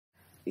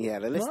Yeah,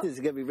 the listeners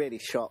are going to be really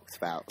shocked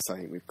about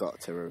something we've got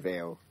to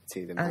reveal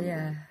to them. Oh,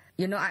 yeah.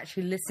 You're not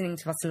actually listening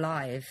to us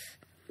live.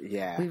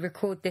 Yeah. We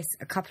record this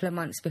a couple of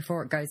months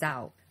before it goes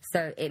out.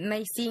 So it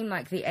may seem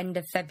like the end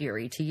of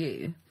February to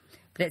you,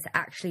 but it's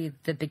actually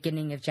the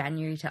beginning of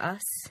January to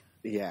us.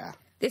 Yeah.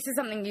 This is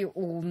something you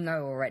all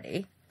know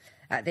already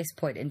at this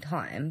point in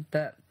time,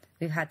 but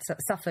we've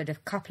suffered a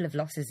couple of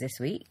losses this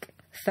week.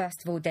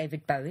 First of all,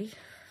 David Bowie.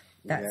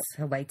 That's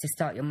a way to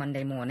start your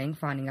Monday morning,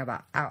 finding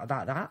out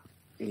about that.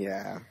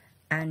 Yeah.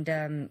 And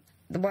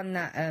the one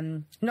that,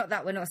 not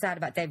that we're not sad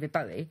about David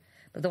Bowie,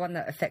 but the one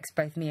that affects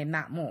both me and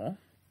Matt more,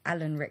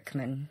 Alan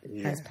Rickman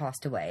has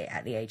passed away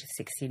at the age of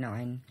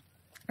 69.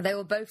 They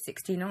were both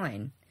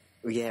 69.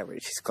 Yeah,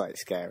 which is quite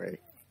scary.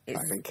 It's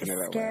I think in a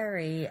little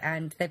scary,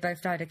 and they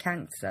both died of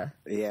cancer.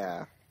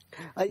 Yeah.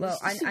 I know.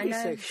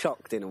 So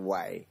shocked in a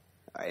way.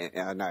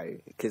 I know,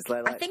 because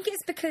I think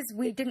it's because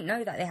we didn't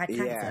know that they had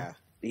cancer.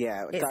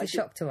 Yeah. It's a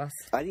shock to us.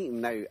 I didn't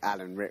even know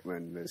Alan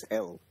Rickman was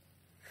ill.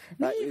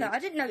 Me either. I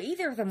didn't know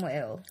either of them were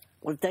ill.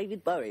 With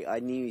David Bowie, I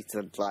knew he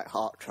had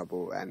heart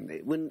trouble, and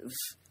it wouldn't have,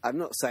 I'm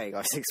not saying I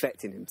was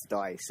expecting him to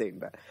die soon,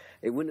 but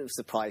it wouldn't have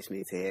surprised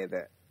me to hear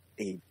that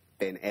he'd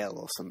been ill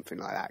or something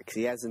like that,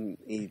 because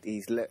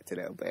he's looked a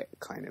little bit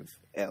kind of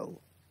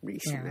ill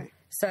recently. Yeah.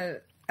 So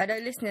I know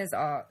listeners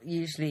are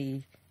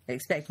usually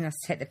expecting us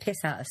to take the piss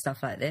out of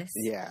stuff like this.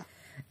 Yeah.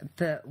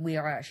 But we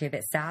are actually a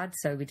bit sad,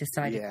 so we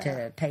decided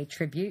to pay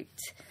tribute.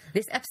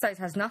 This episode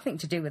has nothing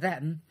to do with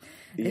them.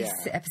 This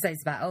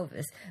episode's about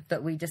Elvis,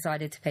 but we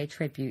decided to pay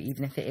tribute,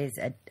 even if it is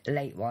a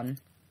late one.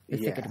 We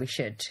figured we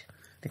should,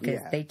 because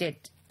they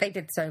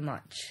did so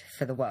much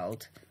for the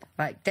world.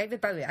 Like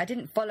David Bowie, I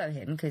didn't follow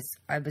him because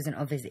I wasn't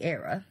of his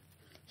era.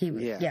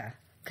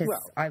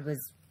 Because I was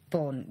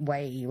born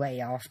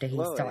way after he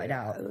started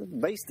out.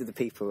 Most of the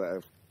people that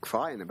are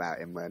crying about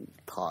him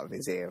weren't part of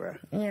his era.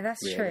 Yeah,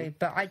 that's true.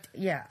 But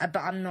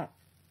I'm not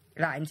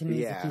that into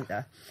music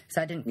either,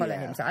 so I didn't follow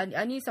him. So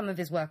I knew some of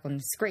his work on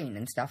the screen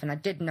and stuff, and I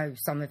did know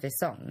some of his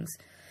songs.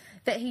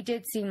 But he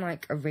did seem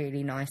like a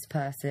really nice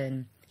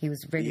person. He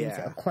was really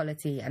into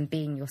equality and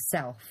being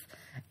yourself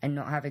and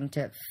not having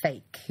to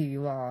fake who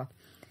you are.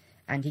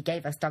 And he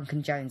gave us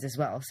Duncan Jones as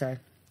well, so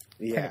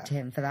credit to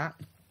him for that.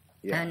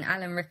 Yeah. And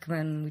Alan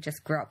Rickman, we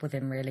just grew up with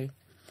him, really.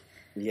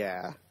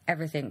 Yeah.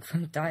 Everything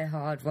from Die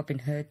Hard, Robin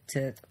Hood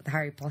to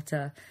Harry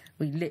Potter.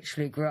 We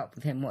literally grew up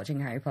with him watching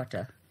Harry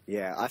Potter.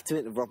 Yeah, I have to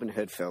admit the Robin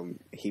Hood film,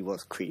 he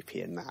was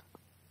creepy in that.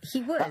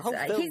 He was.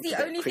 He's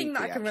the only thing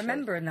that I can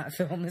remember in that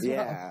film as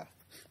well.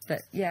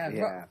 But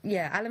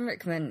Alan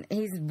Rickman,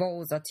 his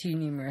roles are too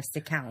numerous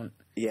to count.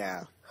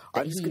 Yeah.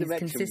 But he's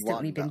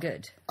consistently been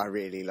good. I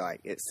really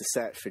like. It's The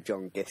Search for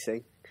John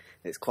Gissing.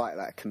 It's quite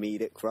like a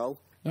comedic role,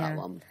 that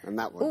one. And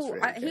that one's really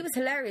good. He was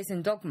hilarious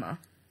in Dogma.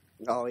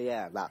 Oh,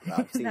 yeah,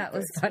 I've seen that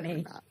was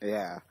funny.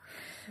 Yeah.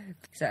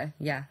 So,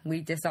 we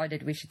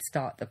decided we should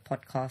start the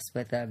podcast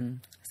with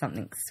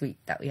something sweet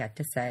that we had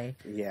to say.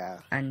 Yeah.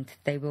 And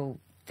they will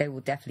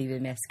definitely be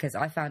missed, because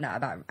I found out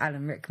about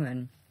Alan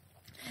Rickman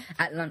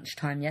at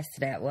lunchtime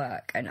yesterday at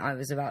work, and I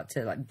was about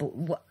to,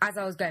 as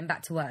I was going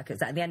back to work, it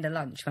was at the end of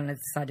lunch when I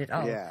decided,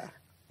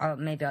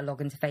 maybe I'll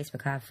log into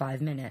Facebook, I have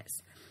 5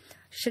 minutes.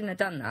 Shouldn't have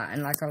done that,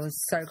 and I was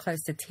so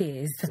close to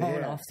tears the whole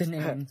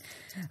afternoon.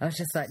 I was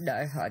just like,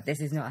 no, this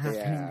is not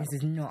happening. This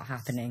is not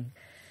happening.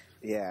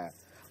 Yeah,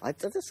 I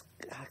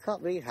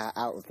can't believe how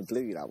out of the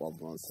blue that one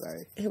was,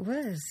 though. It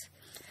was.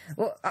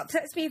 What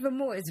upsets me even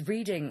more is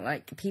reading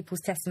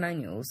people's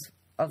testimonials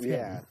of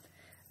him,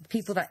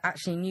 people that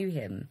actually knew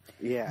him.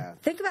 Yeah.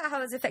 Think about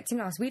how it's affecting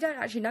us. We don't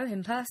actually know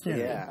him personally.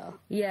 Yeah.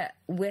 Yet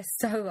we're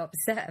so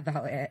upset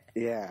about it.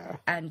 Yeah.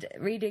 And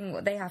reading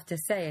what they have to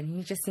say, and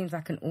he just seems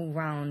like an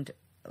all-round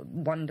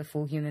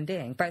wonderful human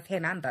being, both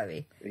him and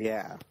Bowie.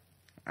 Yeah.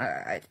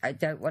 I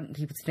don't want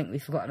people to think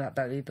we've forgotten about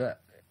Bowie,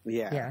 but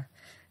yeah.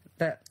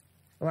 But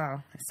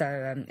wow,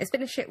 so it's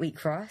been a shit week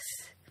for us.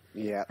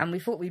 Yeah. And we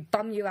thought we'd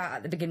bum you out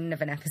at the beginning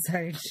of an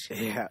episode.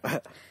 Yeah.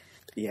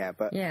 Yeah,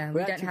 but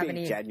we're don't have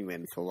any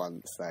genuine for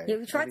once, though. Yeah,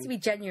 we tried to be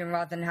genuine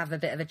rather than have a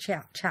bit of a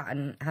chat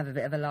and have a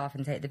bit of a laugh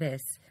and take the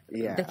piss.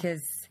 Yeah.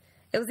 Because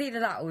it was either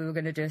that or we were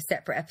going to do a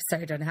separate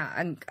episode on how,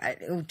 and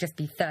it will just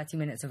be 30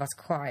 minutes of us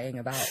crying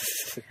about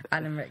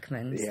Alan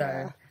Rickman. Yeah.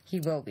 So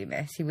he will be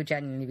missed. He will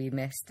genuinely be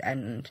missed.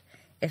 And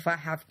if I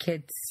have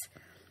kids,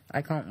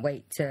 I can't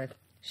wait to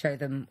show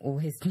them all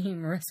his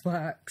numerous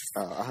works.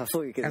 Oh, I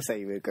thought you were going to say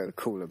you were going to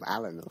call him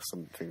Alan or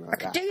something like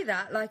that. I could do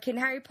that, like in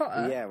Harry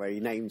Potter. Yeah, where he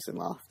names him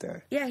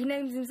after. Yeah, he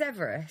names him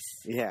Severus.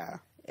 Yeah.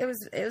 It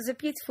was a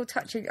beautiful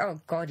touching...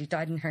 Oh, God, he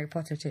died in Harry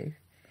Potter too.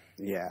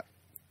 Yeah.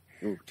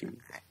 Oh, geez.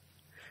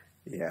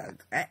 Yeah.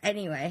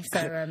 Anyway,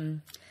 so...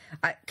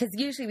 because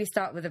usually we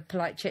start with a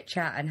polite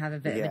chit-chat and have a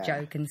bit of a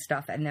joke and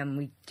stuff, and then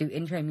we do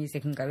intro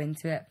music and go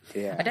into it.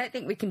 Yeah. I don't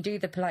think we can do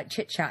the polite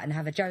chit-chat and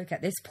have a joke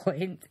at this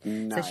point.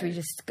 No. So should we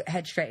just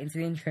head straight into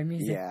the intro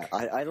music? Yeah,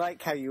 I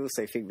like how you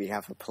also think we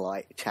have a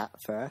polite chat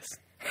first.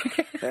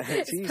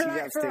 It's usually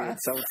us doing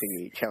insulting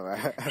each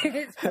other.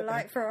 It's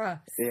polite for us.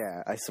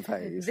 Yeah, I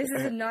suppose. This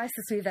is the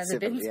nicest we've ever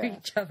been to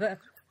each other.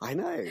 I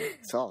know,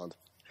 it's odd.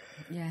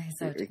 Yeah,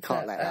 he's old. We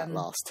can't let that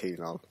last too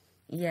long.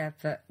 Yeah,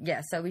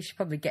 so we should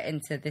probably get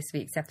into this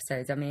week's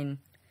episodes. I mean...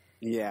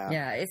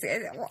 Yeah, it's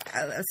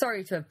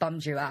sorry to have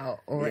bummed you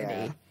out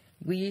already. Yeah.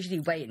 We usually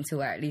wait until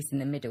we're at least in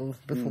the middle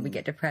before we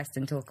get depressed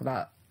and talk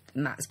about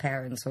Matt's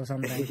parents or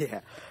something.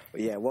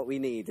 Yeah. What we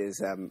need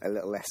is a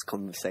little less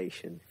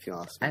conversation, if you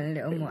ask me. And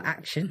a little more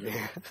action.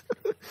 Yeah.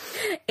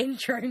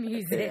 Intro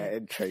music. Yeah,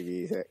 intro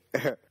music.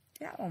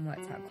 That one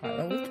works out quite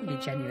well. We can be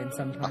genuine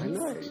sometimes. I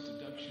know.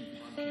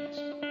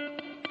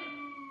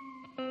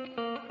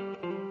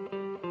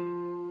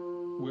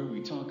 Where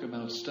we talk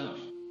about stuff.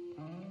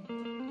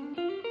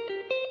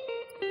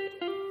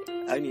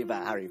 Only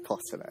about Harry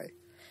Potter, though.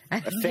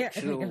 A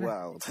fictional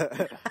world.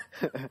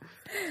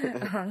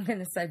 I'm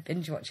going to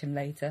binge watch him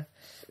later.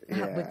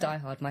 With Die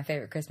Hard, my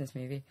favourite Christmas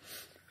movie.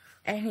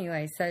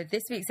 Anyway, so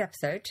this week's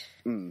episode,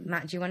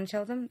 Matt, do you want to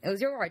tell them? It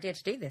was your idea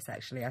to do this,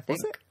 actually, I think.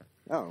 Was it?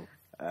 Oh,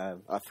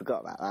 I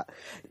forgot about that.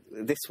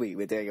 This week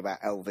we're doing about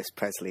Elvis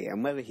Presley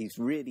and whether he's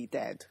really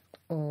dead.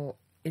 Or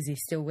is he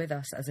still with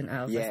us as an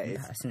Elvis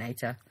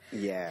impersonator?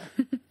 Yeah.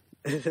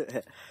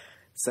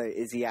 So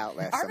is he out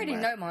there somewhere? I already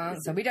know my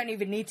answer. We don't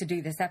even need to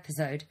do this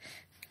episode.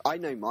 I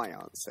know my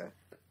answer.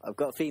 I've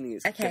got a feeling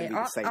it's going to be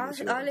the same as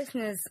yours. Our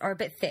listeners are a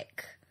bit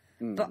thick.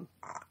 But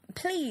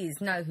please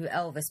know who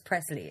Elvis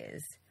Presley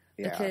is.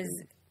 Because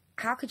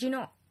how could you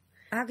not?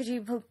 How could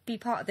you be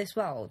part of this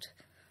world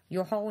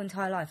your whole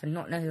entire life and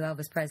not know who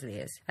Elvis Presley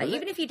is? Like,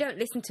 even if you don't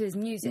listen to his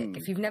music,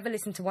 if you've never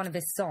listened to one of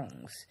his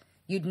songs,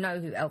 you'd know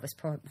who Elvis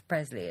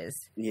Presley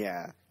is.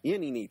 Yeah. You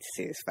only need to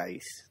see his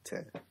face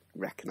to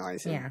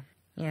recognise him.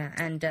 Yeah,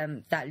 and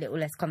that little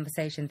less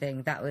conversation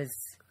thing, that was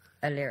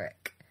a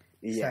lyric.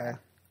 Yeah. So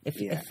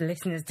if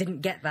listeners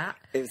didn't get that...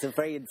 It was a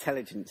very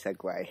intelligent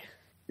segue.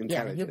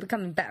 Yeah, you're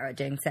becoming better at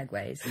doing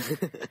segues.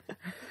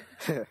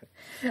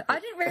 I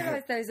didn't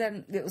realise those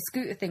little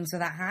scooter things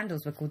without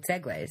handles were called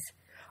segways.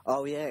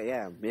 Oh,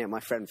 yeah. Yeah, my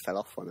friend fell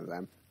off one of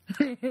them.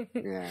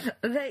 Yeah.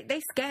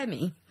 They scare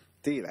me.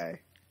 Do they?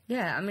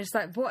 Yeah, I'm just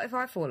like, what if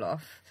I fall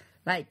off?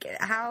 Like,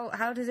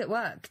 how does it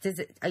work?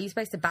 Are you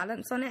supposed to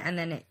balance on it and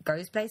then it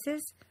goes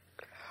places?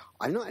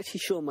 I'm not actually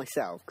sure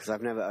myself because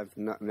I've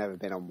never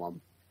been on one,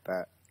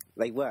 but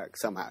they work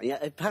somehow. Yeah,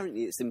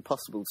 apparently it's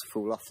impossible to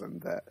fall off them,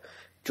 but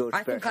George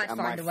Bush and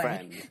my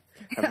friend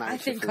have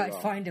managed to fall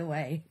off. Find a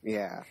way.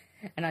 Yeah,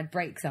 and I'd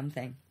break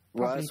something.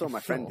 Well, that's what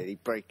my friend did. He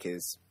broke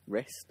his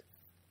wrist,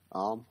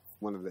 arm,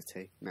 one of the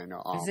two. No,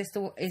 not arm.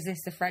 Is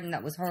this the friend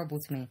that was horrible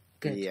to me?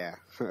 Good. Yeah.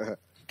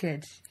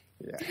 Good.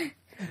 Yeah.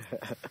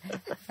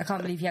 I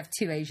can't believe you have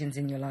two Asians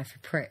in your life, you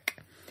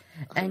prick.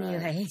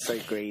 Anyway. So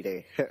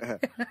greedy.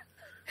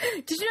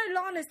 Did you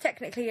know Lana's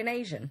technically an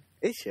Asian?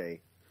 Is she?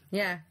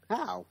 Yeah.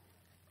 How?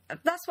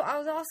 That's what I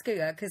was asking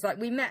her, because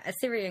we met a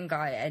Syrian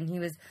guy and he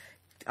was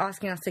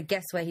asking us to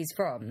guess where he's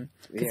from,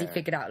 because he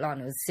figured out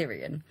Lana was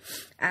Syrian.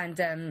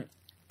 And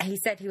he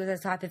said he was a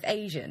type of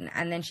Asian,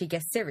 and then she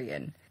guessed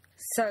Syrian.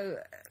 So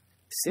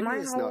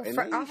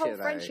our whole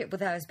friendship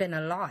with her has been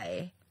a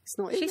lie. It's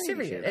not She's in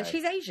Syrian. Asia,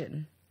 She's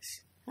Asian.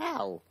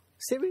 How?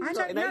 Syria's I not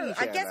don't in know. Asia,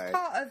 I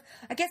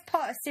guess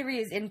part of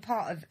Syria is in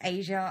part of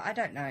Asia. I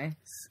don't know.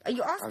 Are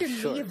you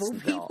asking me of all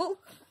people?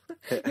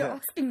 You're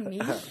asking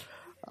me?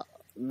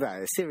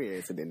 No, Syria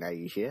isn't in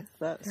Asia.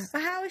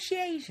 How is she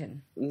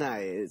Asian? No,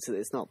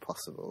 it's not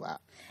possible. That.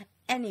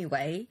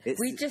 Anyway,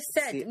 we just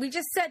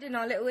said in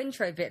our little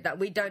intro bit that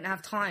we don't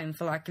have time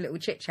for like a little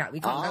chit chat. We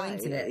can't go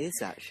into it. It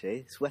is actually.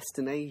 It's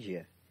Western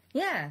Asia.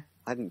 Yeah.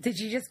 Did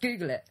you just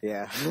Google it?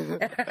 Yeah.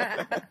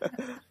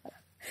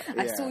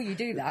 I saw you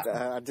do that.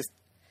 I just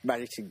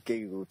managed to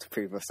Google to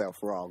prove myself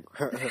wrong.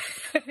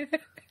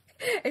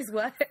 It's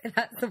worth it.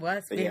 That's the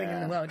worst feeling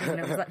in the world, isn't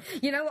it? It's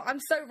like, you know what, I'm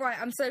so right,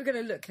 I'm so going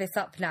to look this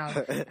up now.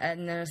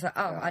 And then it's like,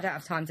 I don't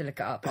have time to look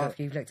it up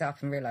after you've looked it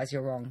up and realised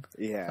you're wrong.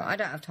 Yeah. So I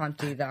don't have time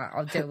to do that.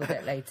 I'll deal with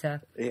it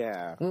later.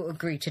 Yeah. We'll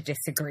agree to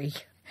disagree.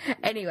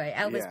 Anyway,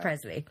 Elvis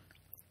Presley.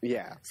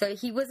 Yeah. So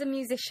he was a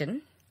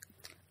musician.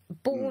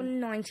 Born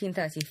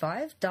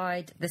 1935,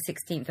 died the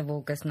 16th of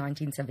August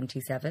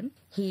 1977.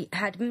 He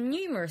had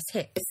numerous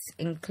hits,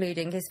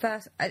 including his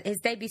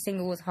debut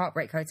single was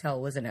Heartbreak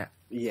Hotel, wasn't it?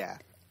 Yeah.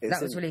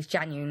 That was released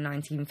January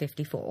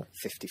 1954.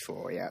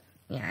 54, yeah.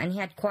 Yeah, and he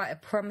had quite a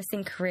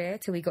promising career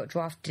till he got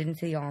drafted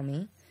into the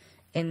army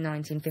in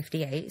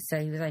 1958,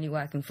 so he was only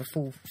working for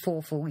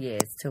four full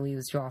years till he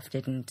was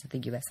drafted into the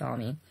US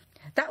Army.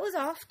 That was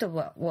after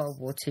World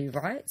War II,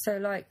 right? So,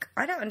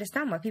 I don't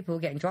understand why people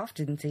were getting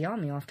drafted into the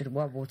army after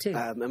World War II.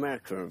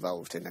 America were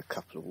involved in a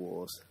couple of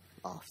wars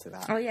after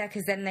that. Oh, yeah,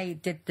 because then they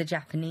did the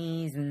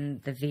Japanese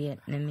and the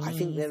Vietnamese. I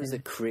think there was a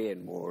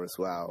Korean War as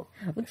well.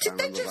 Did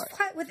they just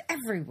fight with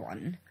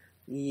everyone?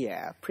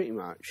 Yeah, pretty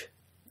much.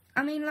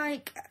 I mean,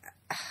 But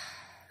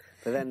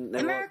then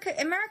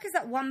America's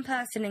that one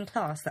person in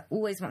class that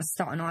always wants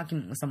to start an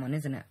argument with someone,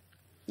 isn't it?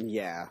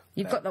 Yeah.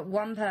 You've got that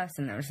one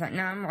person that was like,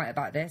 no, I'm right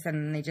about this, and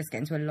then they just get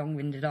into a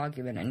long-winded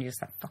argument, and you're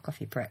just like, fuck off,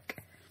 you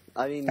prick.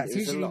 I mean, that's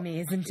usually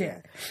me, isn't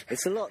it?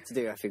 It's a lot to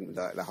do, I think, with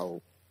the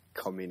whole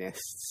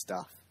communist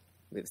stuff.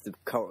 It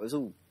was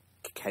all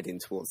heading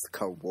towards the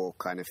Cold War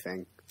kind of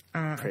thing.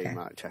 pretty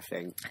much, I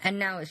think. And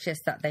now it's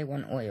just that they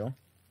want oil.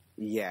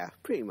 Yeah,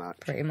 pretty much.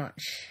 Pretty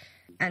much.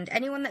 And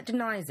anyone that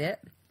denies it,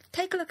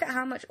 take a look at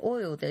how much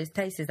oil those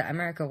places that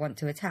America want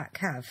to attack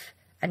have,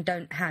 and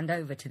don't hand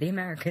over to the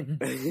Americans.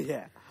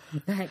 Yeah.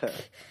 Like,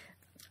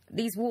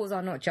 these wars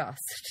are not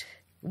just.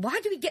 Why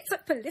do we get so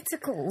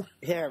political?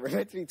 Yeah, we're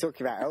meant to be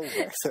talking about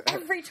Elvis.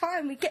 Every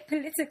time we get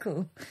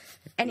political.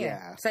 Anyway,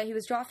 so he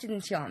was drafted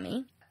into the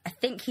army. I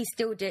think he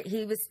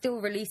was still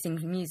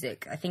releasing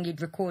music. I think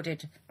he'd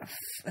recorded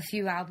a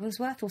few albums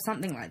worth or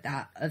something like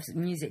that of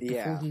music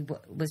before he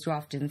was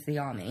drafted into the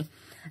army.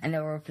 And they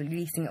were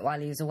releasing it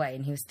while he was away,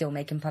 and he was still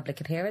making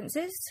public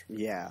appearances.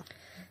 Yeah.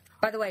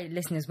 By the way,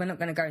 listeners, we're not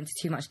going to go into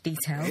too much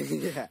detail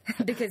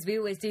because we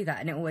always do that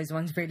and it always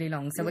runs really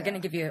long. So we're going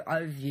to give you an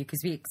overview because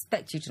we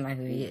expect you to know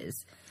who he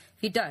is.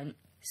 If you don't,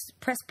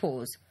 press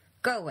pause,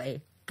 go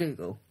away,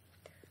 Google.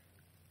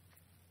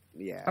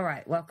 Yeah. All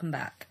right, welcome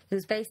back. He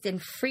was based in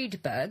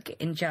Friedberg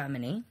in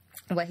Germany,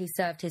 where he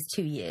served his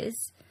 2 years,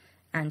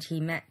 and he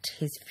met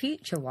his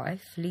future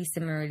wife, Lisa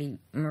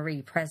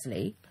Marie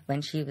Presley,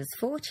 when she was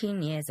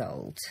 14 years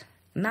old.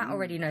 Matt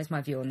already knows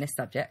my view on this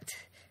subject.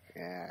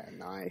 Yeah,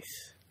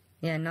 nice.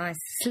 Yeah, nice.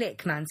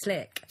 Slick, man,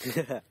 slick.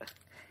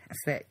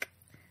 Slick.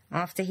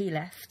 After he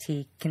left,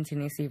 he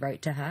continuously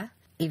wrote to her,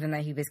 even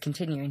though he was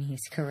continuing his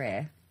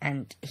career,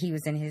 and he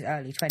was in his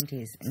early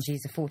 20s, and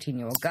she's a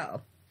 14-year-old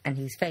girl. And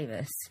he's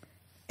famous.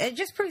 It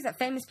just proves that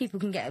famous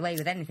people can get away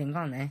with anything,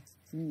 can't they?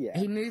 Yeah.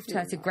 He moved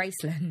her to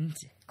Graceland.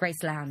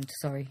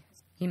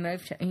 He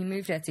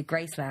moved her to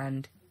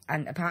Graceland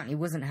and apparently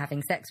wasn't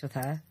having sex with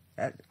her.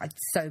 I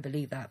so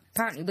believe that.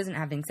 Apparently wasn't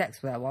having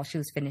sex with her while she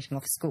was finishing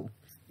off school.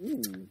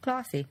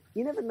 Classy.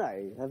 You never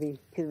know. I mean,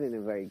 he's been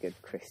a very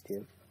good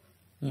Christian.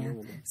 Yeah.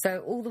 So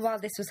all the while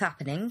this was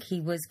happening,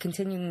 he was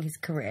continuing his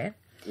career.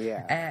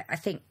 Yeah. I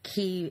think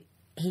he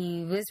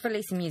was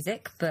releasing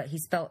music, but he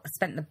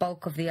spent the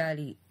bulk of the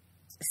early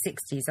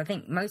 60s, I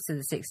think most of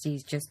the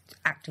 60s, just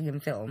acting in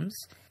films.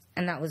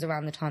 And that was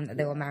around the time that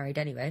they were married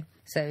anyway.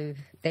 So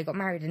they got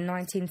married in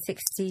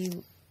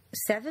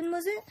 1967,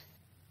 was it?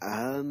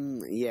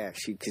 Yeah,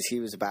 because she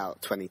was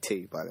about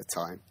 22 by the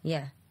time.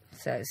 Yeah.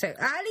 So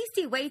at least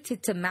he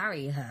waited to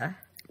marry her.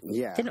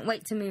 Yeah. Didn't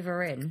wait to move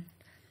her in.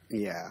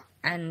 Yeah.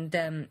 And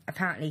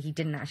apparently he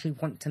didn't actually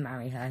want to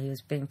marry her. He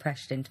was being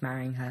pressured into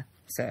marrying her.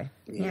 So,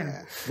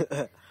 yeah.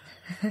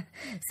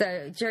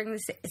 So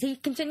he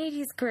continued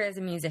his career as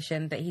a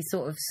musician, but he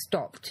sort of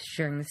stopped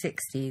during the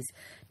 60s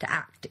to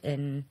act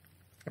in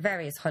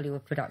various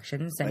Hollywood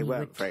productions. And they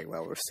weren't very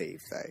well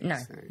received, though. No,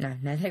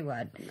 they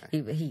weren't.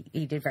 No.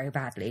 He did very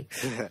badly.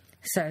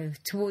 So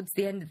towards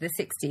the end of the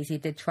 60s, he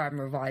did try and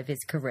revive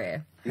his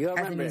career as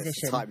a musician.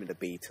 It's the time of the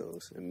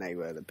Beatles, and they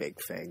were the big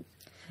thing.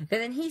 But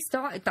then he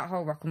started that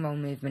whole rock and roll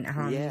movement,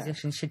 how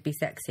musicians should be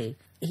sexy.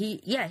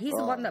 He's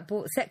the one that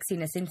brought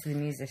sexiness into the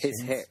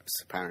musicians. His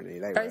hips, apparently.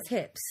 Those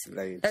hips.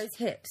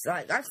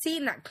 Like, I've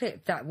seen that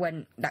clip that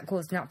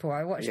caused an uproar.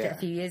 I watched it a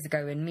few years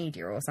ago in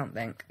media or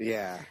something.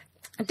 Yeah.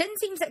 It didn't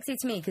seem sexy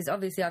to me because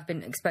obviously I've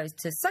been exposed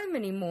to so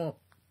many more...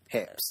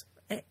 Hips,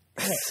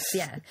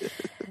 yeah.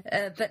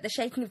 But the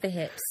shaking of the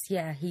hips,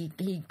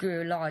 he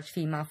grew a large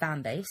female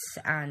fan base,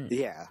 and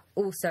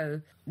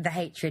also the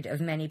hatred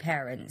of many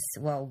parents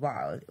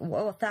worldwide,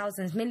 or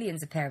thousands,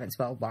 millions of parents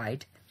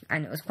worldwide.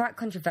 And it was quite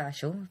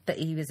controversial, but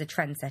he was a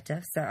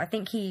trendsetter, so I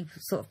think he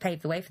sort of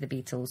paved the way for the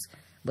Beatles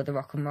with the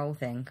rock and roll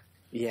thing.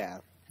 Yeah.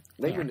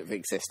 They wouldn't have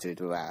existed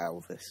without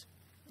Elvis.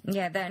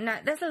 Yeah,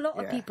 there's a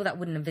lot of people that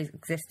wouldn't have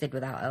existed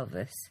without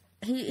Elvis.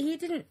 He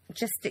didn't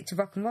just stick to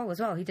rock and roll as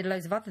well. He did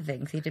loads of other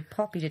things. He did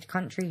pop, he did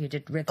country, he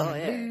did rhythm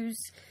and blues.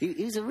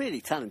 He was a really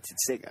talented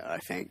singer, I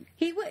think.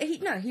 He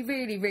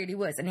really, really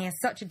was. And he has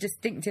such a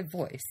distinctive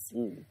voice.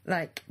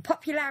 Like,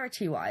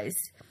 popularity-wise,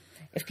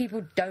 if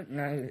people don't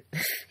know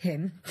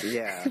him...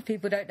 Yeah.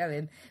 people don't know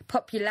him.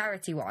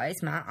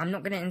 Popularity-wise, Matt, I'm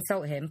not going to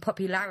insult him.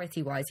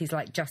 Popularity-wise, he's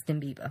like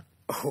Justin Bieber.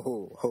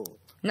 Oh.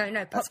 No,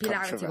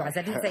 popularity-wise.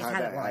 I didn't say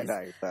talent-wise.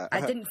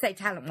 I didn't say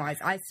talent-wise.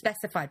 I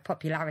specified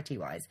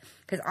popularity-wise.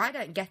 Because I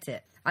don't get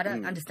it. I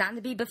don't understand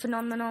the Bieber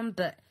phenomenon,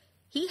 but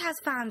he has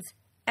fans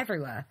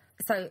everywhere.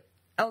 So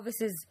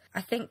Elvis's...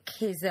 I think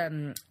his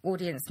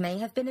audience may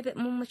have been a bit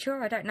more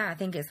mature. I don't know. I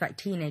think it's like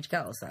teenage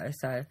girls, though.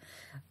 So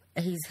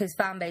his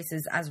fan base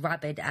is as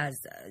rabid as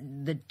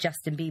the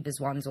Justin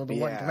Bieber's ones or the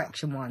One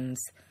Direction ones.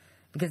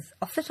 Because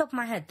off the top of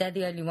my head, they're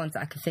the only ones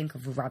that I can think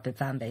of with rabid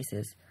fan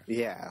bases.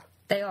 Yeah.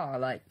 They are,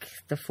 like,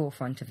 the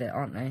forefront of it,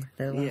 aren't they?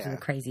 They're the ones with the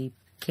crazy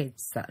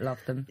kids that love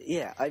them.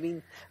 Yeah, I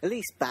mean, at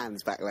least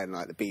bands back then,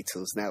 like the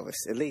Beatles and Elvis,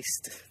 at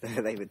least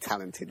they were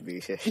talented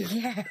musicians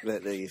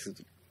that these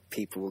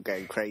people were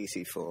going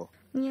crazy for.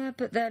 Yeah,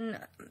 but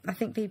then I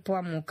think people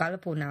are more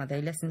gullible now.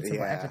 They listen to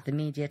whatever the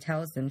media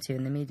tells them to,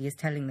 and the media's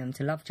telling them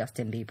to love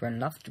Justin Bieber and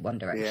love One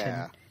Direction.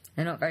 Yeah.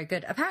 They're not very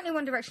good. Apparently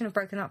One Direction have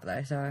broken up,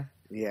 though, so...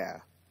 Yeah.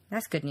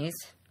 That's good news.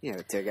 Yeah,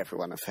 doing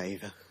everyone a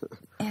favour.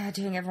 Yeah,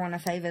 doing everyone a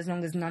favour as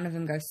long as none of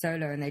them go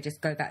solo and they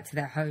just go back to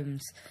their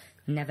homes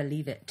and never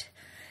leave it.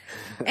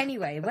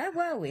 Anyway, where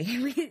were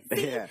we?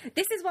 Yeah.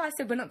 This is why I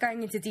said we're not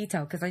going into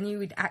detail, because I knew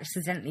we'd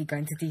accidentally go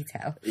into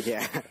detail.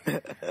 Yeah.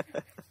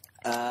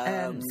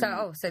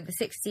 So the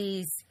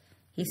 60s,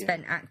 he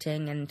spent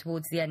acting, and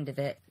towards the end of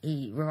it,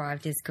 he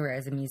revived his career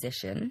as a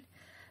musician.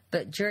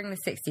 But during the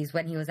 60s,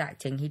 when he was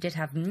acting, he did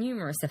have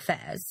numerous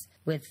affairs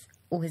with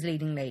all his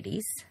leading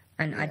ladies.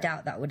 And I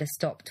doubt that would have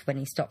stopped when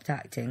he stopped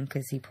acting,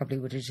 because he probably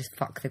would have just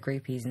fucked the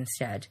groupies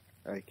instead.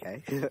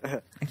 Okay.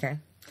 Okay.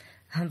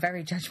 I'm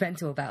very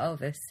judgmental about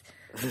Elvis.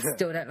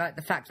 Still don't like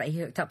the fact that he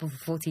hooked up with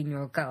a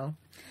 14-year-old girl.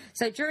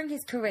 So during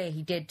his career,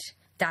 he did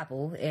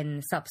dabble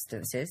in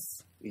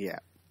substances. Yeah.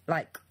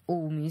 Like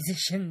all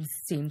musicians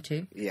seem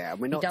to. Yeah,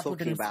 and we're not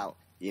talking about,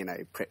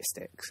 Pritt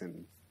sticks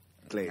and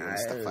glue and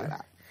stuff like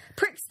that.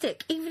 Pritt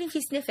stick, even if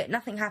you sniff it,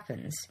 nothing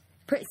happens.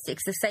 Pritt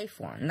stick's the safe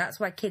one. That's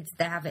why kids,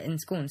 they have it in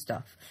school and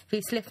stuff. If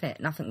you sniff it,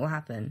 nothing will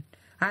happen.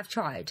 I've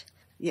tried.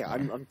 Yeah.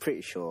 I'm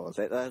pretty sure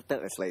that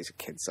there's loads of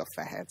kids off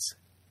their heads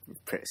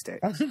with Pritt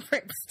sticks.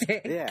 Pritt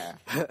stick. Yeah.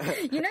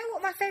 You know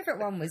what my favourite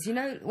one was? You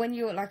know, when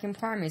you were like in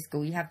primary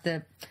school, you have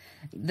the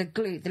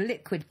glue, the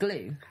liquid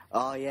glue.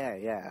 Oh,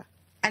 yeah.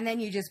 And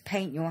then you just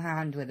paint your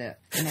hand with it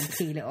and then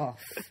peel it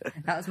off.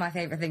 That was my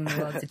favourite thing in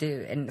the world to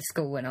do in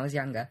school when I was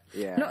younger.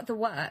 Yeah. Not the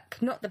work,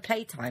 not the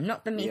playtime,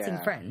 not the meeting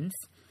friends.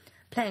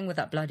 Playing with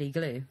that bloody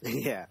glue.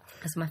 Yeah.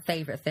 That's my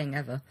favourite thing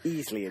ever.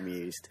 Easily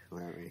amused,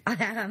 aren't we? I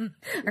am.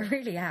 I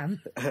really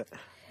am.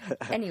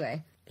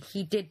 Anyway,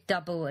 he did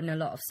double in a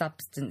lot of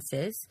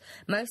substances.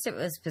 Most of it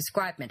was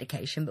prescribed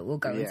medication, but we'll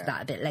go into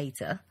that a bit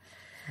later.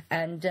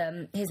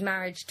 And his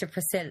marriage to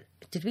Priscilla...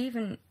 Did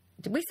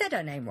we said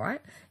her name right?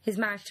 His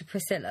marriage to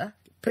Priscilla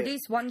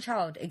produced one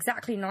child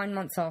exactly 9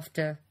 months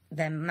after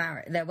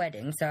their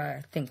wedding, so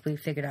I think we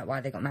figured out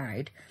why they got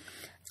married.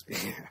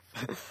 Yeah.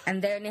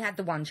 And they only had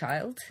the one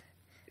child.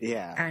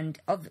 Yeah. And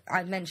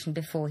I mentioned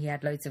before he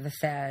had loads of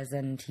affairs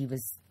and he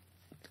was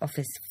off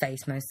his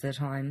face most of the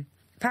time.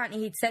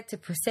 Apparently he'd said to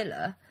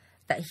Priscilla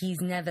that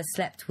he's never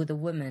slept with a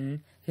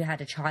woman who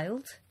had a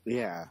child.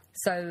 Yeah.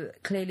 So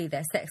clearly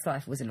their sex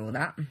life wasn't all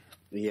that.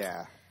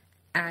 Yeah.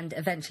 And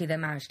eventually their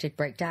marriage did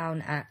break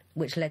down,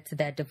 which led to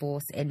their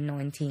divorce in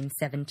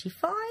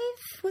 1975,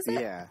 was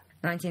it? Yeah.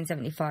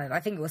 1975. I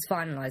think it was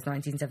finalised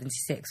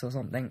 1976 or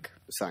something.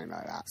 Something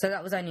like that. So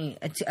that was only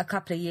a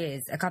couple of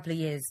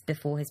years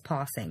before his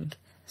passing.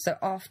 So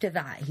after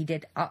that, he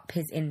did up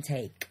his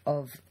intake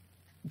of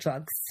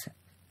drugs.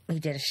 He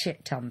did a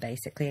shit ton,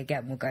 basically.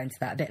 Again, we'll go into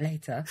that a bit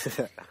later.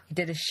 He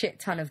did a shit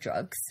ton of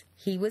drugs.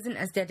 He wasn't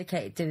as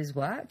dedicated to his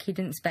work. He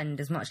didn't spend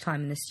as much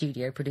time in the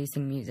studio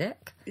producing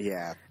music.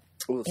 Yeah.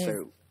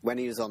 Also, when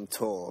he was on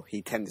tour,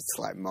 he tended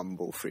to,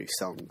 mumble through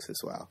songs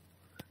as well,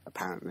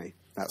 apparently.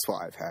 That's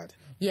what I've heard.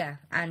 Yeah,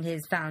 and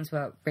his fans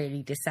were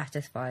really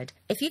dissatisfied.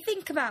 If you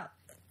think about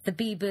the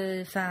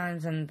Bieber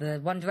fans and the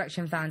One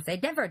Direction fans,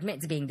 they'd never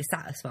admit to being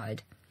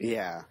dissatisfied.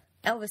 Yeah.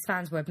 Elvis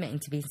fans were admitting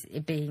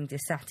to being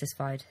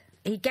dissatisfied.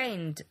 He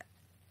gained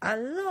a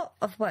lot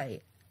of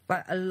weight.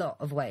 Like, a lot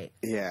of weight.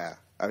 Yeah.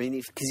 I mean,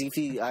 if you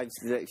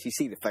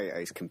see the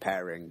photos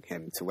comparing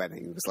him to when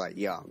he was,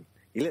 young,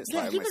 he looks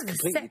like almost a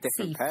completely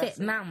different person. Fit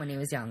man when he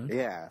was young.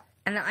 Yeah.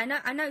 And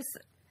I know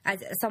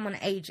as someone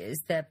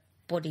ages, their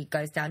body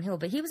goes downhill,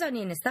 but he was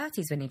only in his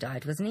 30s when he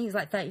died, wasn't he? He was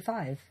like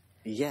 35.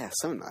 Yeah,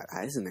 something like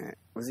that, isn't it?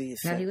 Was he?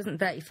 No, he wasn't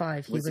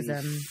 35. He was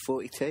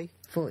 42.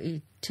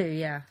 42,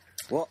 yeah.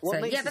 What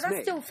makes yeah, but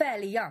that's still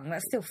fairly young.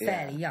 That's still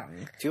fairly young.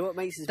 Do you know what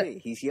makes us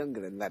me? He's younger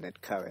than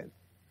Leonard Cohen.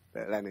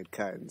 But Leonard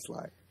Cohen's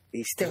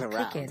he's still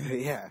around. Kicking.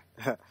 Yeah.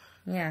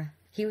 Yeah.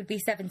 He would be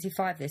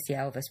 75 this year,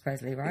 Elvis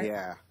Presley, right?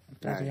 Yeah.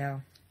 Bloody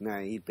hell.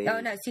 No, he'd be... Oh,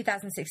 no, it's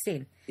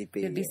 2016. He'd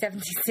be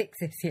 76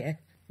 this year.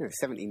 No,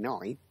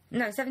 79.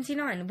 No,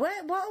 79. What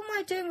am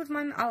I doing with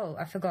my... Oh,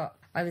 I forgot.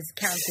 I was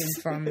counting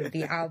from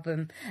the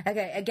album.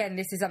 Okay, again,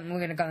 this is something we're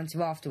going to go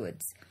into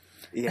afterwards.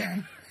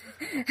 Yeah.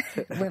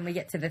 When we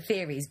get to the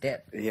theories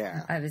bit.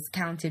 Yeah. I was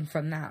counting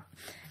from that.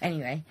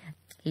 Anyway,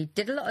 he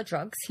did a lot of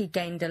drugs. He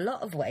gained a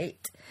lot of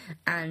weight.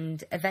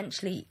 And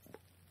eventually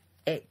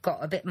it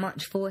got a bit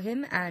much for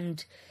him.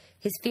 And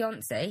his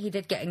fiancée, he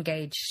did get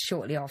engaged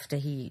shortly after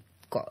his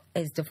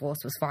divorce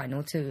was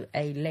final, to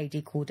a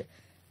lady called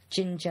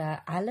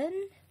Ginger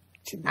Alden.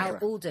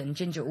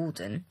 Ginger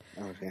Alden.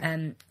 Oh,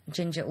 yeah.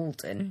 Ginger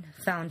Alden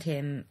found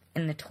him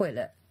in the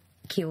toilet,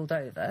 keeled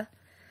over,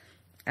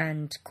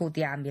 and called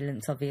the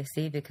ambulance,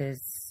 obviously,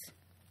 because,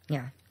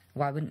 yeah,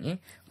 why wouldn't you?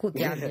 Called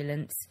the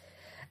ambulance.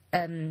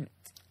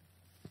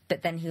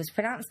 But then he was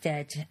pronounced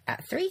dead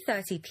at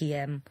 3:30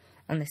 p.m.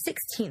 on the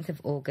 16th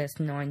of August,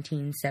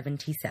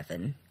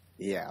 1977.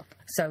 Yeah.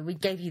 So we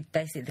gave you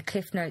basically the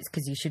cliff notes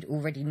because you should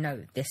already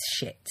know this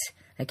shit,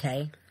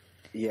 okay?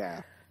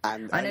 Yeah.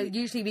 And I know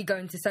usually we go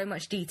into so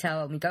much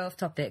detail and we go off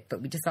topic,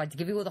 but we decided to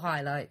give you all the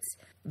highlights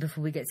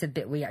before we get to the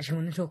bit we actually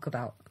want to talk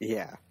about.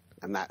 Yeah,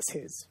 and that's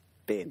his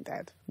being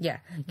dead. Yeah,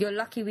 you're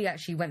lucky we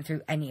actually went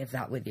through any of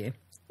that with you.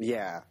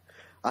 Yeah.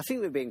 I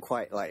think we're being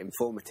quite,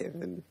 informative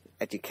and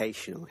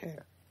educational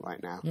here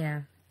right now.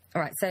 Yeah.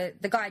 All right, so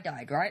the guy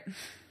died, right?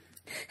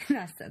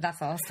 That's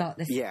how I'll start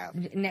this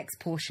next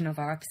portion of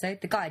our episode.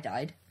 The guy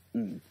died.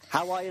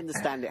 How I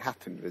understand it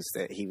happened was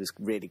that he was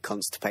really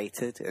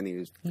constipated and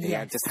he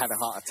had just had a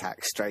heart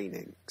attack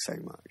straining so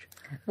much.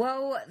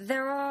 Well,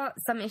 there are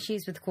some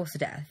issues with cause of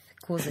death.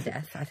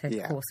 I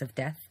said cause of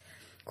death.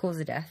 Cause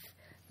of death.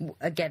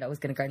 Again, I was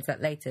going to go into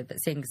that later, but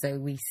seeing as though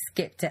we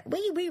skipped it,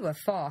 we were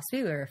fast,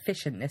 we were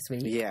efficient this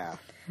week. Yeah.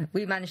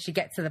 We managed to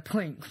get to the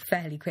point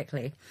fairly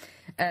quickly.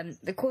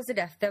 The cause of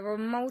death, there were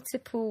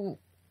multiple,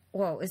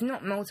 well, it's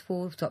not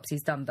multiple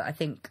autopsies done, but I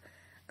think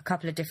a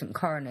couple of different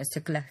coroners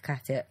took a look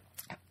at it.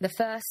 The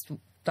first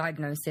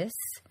diagnosis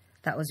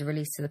that was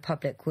released to the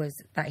public was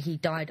that he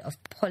died of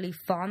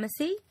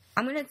polypharmacy.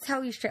 I'm going to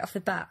tell you straight off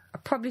the bat, I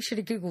probably should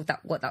have Googled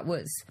what that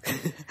was.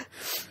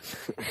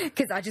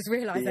 Because I just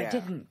realised I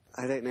didn't.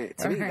 I don't know.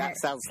 To me, that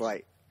sounds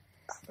like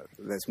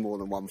there's more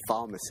than one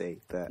pharmacy.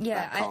 But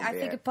I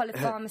think a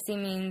polypharmacy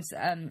means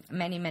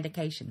many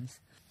medications.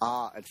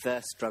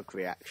 Adverse drug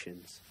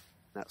reactions.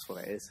 That's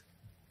what it is.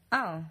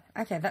 Oh,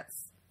 okay.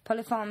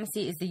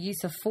 Polypharmacy is the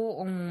use of 4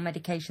 or more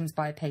medications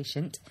by a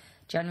patient,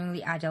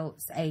 generally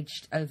adults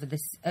aged over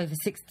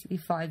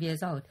 65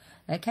 years old.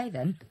 Okay,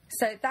 then.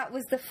 So that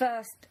was the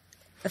first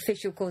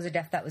official cause of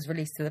death that was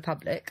released to the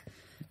public.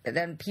 But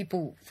then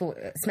people thought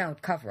it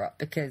smelled cover-up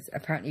because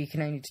apparently you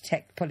can only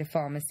detect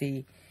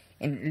polypharmacy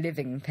in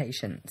living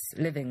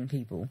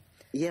people.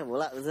 Yeah,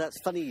 well, that's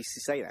funny you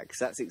should say that, because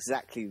that's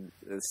exactly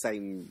the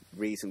same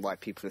reason why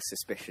people are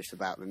suspicious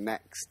about the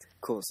next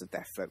cause of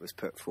death that was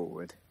put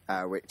forward,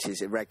 which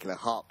is irregular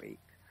heartbeat.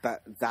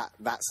 But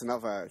that's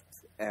another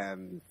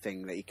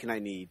thing that you can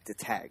only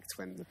detect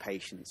when the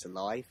patient's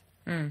alive.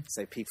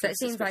 So people. So it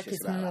seems like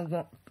it's more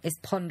what is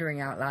pondering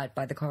out loud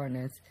by the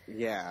coroners.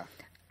 Yeah.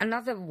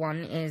 Another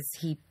one is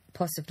he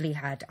possibly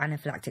had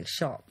anaphylactic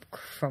shock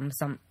from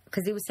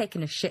because he was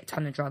taking a shit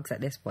ton of drugs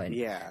at this point.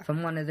 Yeah.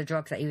 From one of the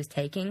drugs that he was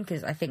taking,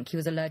 because I think he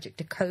was allergic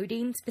to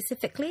codeine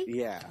specifically.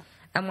 Yeah.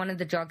 And one of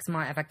the drugs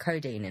might have had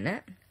codeine in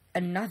it.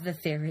 Another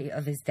theory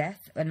of his death,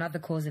 another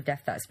cause of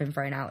death that's been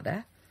thrown out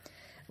there,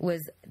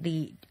 was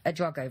a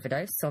drug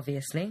overdose,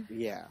 obviously.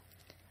 Yeah.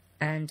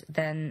 And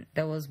then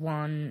there was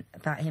one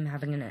about him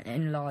having an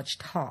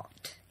enlarged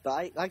heart.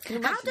 But I can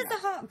imagine How does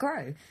the heart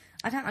grow?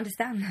 I don't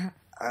understand that.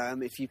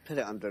 If you put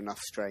it under enough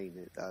strain,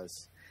 it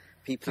does.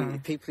 People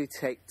who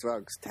take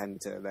drugs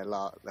tend to their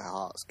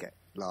hearts get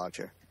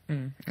larger.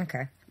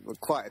 Okay. Well,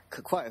 quite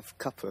a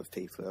couple of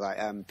people, like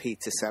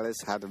Peter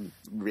Sellers, had a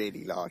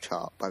really large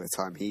heart by the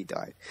time he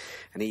died,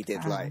 and he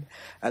did like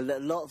a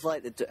lot of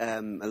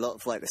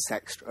the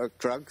sex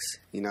drugs,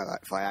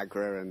 like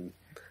Viagra and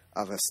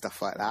other stuff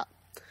like that.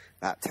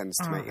 That tends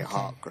to make your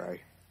heart grow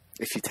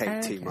if you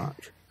take too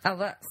much. Oh,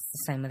 that's the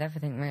same with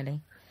everything, really.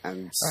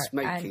 And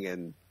smoking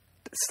and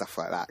stuff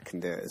like that can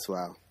do it as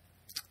well.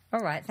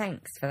 All right,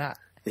 thanks for that.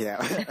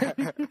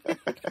 Yeah.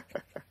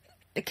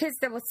 Because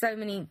there were so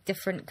many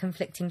different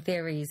conflicting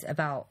theories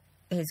about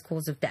his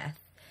cause of death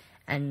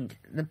and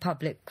the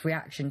public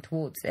reaction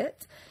towards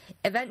it,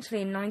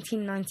 eventually in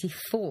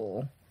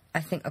 1994, I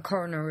think a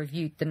coroner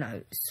reviewed the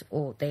notes,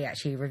 or they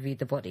actually reviewed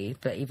the body,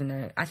 but even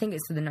though, I think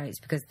it's for the notes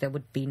because there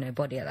would be no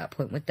body at that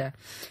point, would there?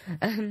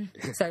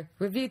 So,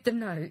 reviewed the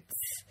notes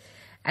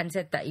and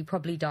said that he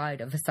probably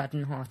died of a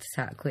sudden heart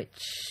attack,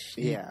 which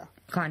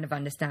kind of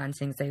understands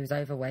things. So he was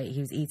overweight, he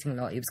was eating a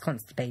lot, he was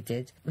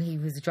constipated, he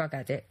was a drug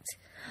addict.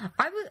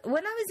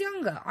 When I was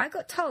younger, I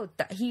got told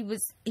that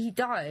he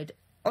died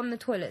on the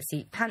toilet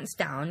seat, pants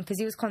down, because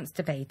he was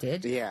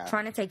constipated,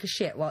 trying to take a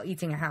shit while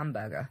eating a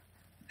hamburger.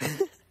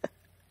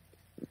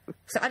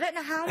 So I don't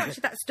know how much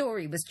of that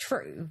story was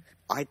true.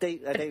 I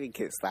don't think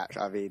it's that.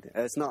 I mean,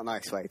 it's not a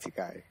nice way to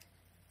go.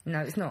 No,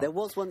 it's not. There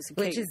was once a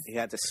king he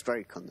had a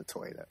stroke on the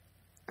toilet,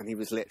 and he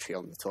was literally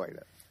on the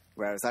toilet.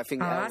 Whereas I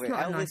think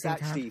Elvis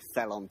actually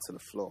fell onto the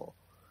floor,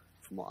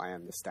 from what I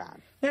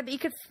understand. Yeah, but you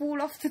could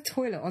fall off the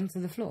toilet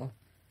onto the floor.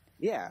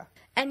 Yeah.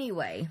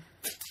 Anyway,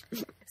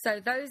 so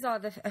those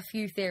are a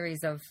few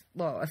theories of,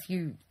 a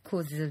few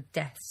causes of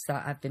deaths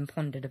that have been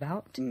pondered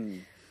about.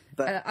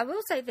 But I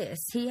will say this,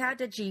 he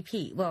had a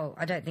GP. Well,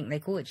 I don't think they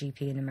call it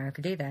GP in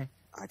America, do they?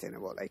 I don't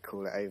know what they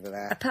call it over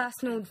there. A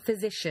personal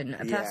physician,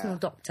 a personal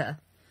doctor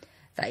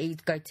that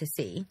you'd go to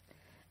see,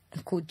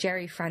 called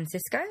Jerry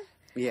Francisco.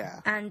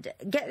 Yeah. And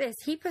get this,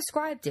 he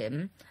prescribed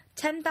him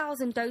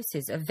 10,000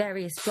 doses of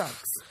various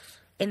drugs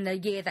in the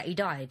year that he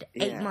died,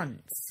 8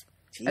 months.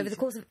 Jeez. Over the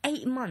course of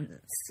 8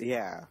 months.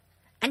 Yeah.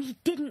 And he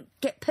didn't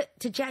get put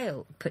to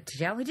jail.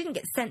 He didn't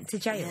get sent to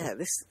jail. Yeah,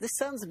 this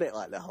sounds a bit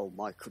like the whole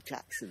Michael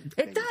Jackson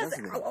thing, It does.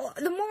 Doesn't it?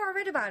 The more I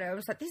read about it, I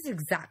was like, this is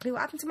exactly what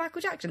happened to Michael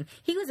Jackson.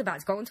 He was about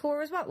to go on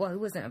tour as well. Well, he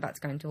wasn't about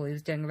to go on tour. He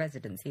was doing a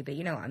residency, but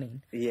you know what I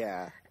mean.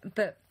 Yeah.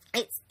 But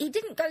he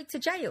didn't go to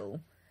jail.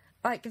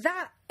 Like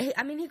that, he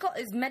got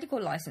his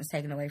medical license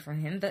taken away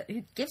from him, but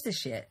who gives a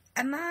shit?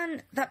 A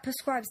man that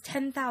prescribes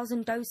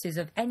 10,000 doses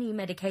of any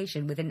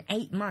medication within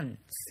 8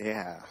 months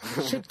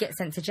should get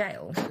sent to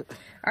jail.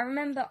 I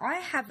remember I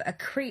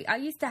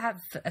used to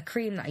have a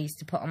cream that I used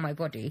to put on my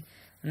body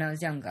when I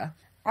was younger.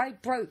 I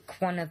broke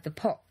one of the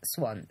pots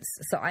once,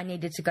 so I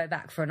needed to go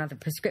back for another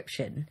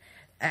prescription.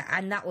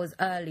 And that was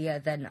earlier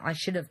than I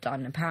should have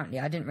done, apparently.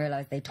 I didn't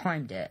realise they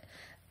timed it.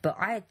 But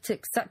I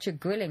took such a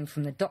grilling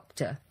from the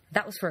doctor.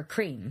 That was for a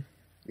cream.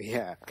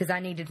 Yeah. Because I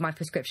needed my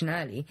prescription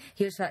early.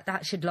 He was like,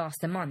 that should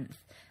last a month.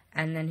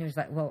 And then he was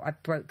like, well, I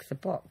broke the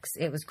box.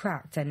 It was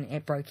cracked and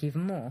it broke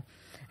even more.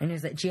 And he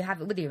was like, do you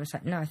have it with you? I was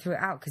like, no, I threw it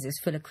out because it was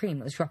full of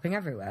cream. It was dropping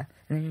everywhere.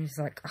 And then he was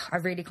like, I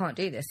really can't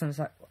do this. And I was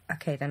like,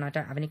 okay, then I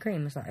don't have any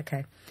cream. I was like,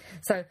 okay.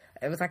 So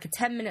it was like a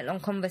 10-minute long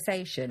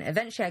conversation.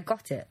 Eventually I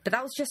got it. But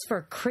that was just for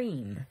a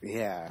cream.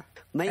 Yeah.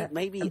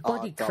 Maybe a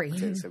body our cream.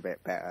 doctor's a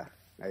bit better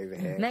over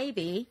here.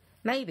 Maybe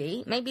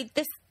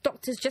this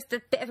doctor's just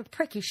a bit of a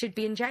prick who should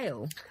be in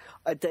jail.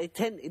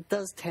 It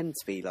does tend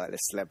to be like the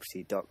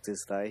celebrity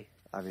doctors, though.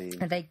 I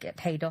mean... And they get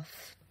paid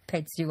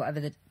to do whatever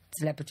the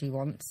celebrity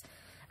wants.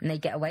 And they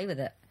get away with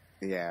it.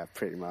 Yeah,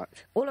 pretty much.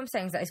 All I'm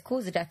saying is that his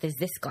cause of death is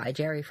this guy,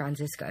 Jerry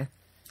Francisco.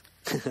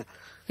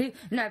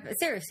 No, but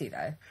seriously,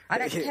 though, I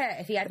don't care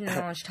if he had an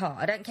enlarged heart.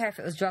 I don't care if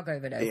it was drug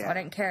overdose. Yeah. I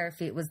don't care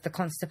if it was the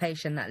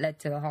constipation that led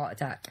to a heart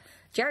attack.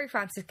 Jerry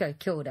Francisco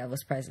killed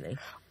Elvis Presley.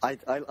 I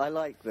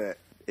like that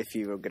if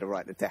you were going to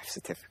write the death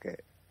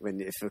certificate,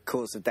 if the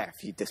cause of death,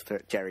 you just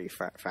put Jerry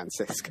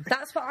Francisco.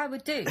 That's what I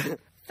would do.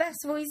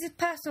 First of all, he's his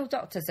personal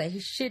doctor, so he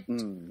should...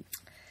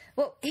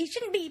 Well, he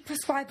shouldn't be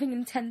prescribing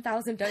him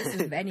 10,000 doses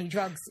of any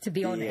drugs, to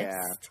be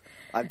honest.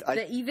 Yeah.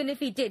 But even if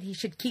he did, he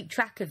should keep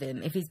track of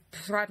him if he's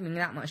prescribing him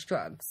that much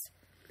drugs.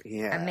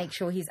 Yeah. And make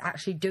sure he's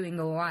actually doing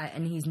all right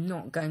and he's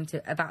not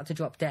about to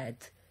drop dead.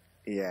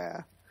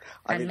 Yeah.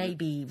 And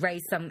maybe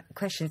raise some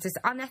questions. It's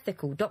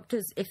unethical.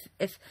 Doctors,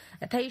 if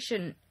a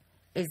patient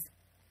is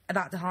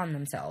about to harm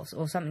themselves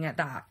or something like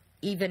that,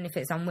 even if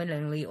it's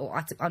unwillingly or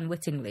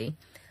unwittingly,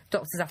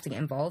 doctors have to get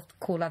involved,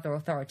 call other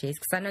authorities,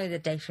 because I know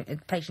the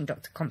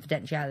patient-doctor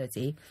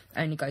confidentiality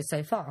only goes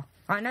so far.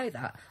 I know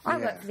that. I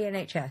work for the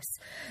NHS.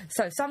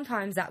 So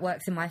sometimes that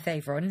works in my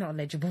favour on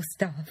knowledgeable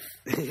stuff.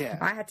 Yeah.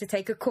 I had to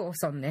take a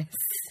course on this.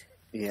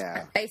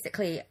 Yeah.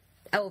 Basically,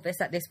 Elvis,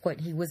 at this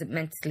point, he wasn't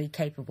mentally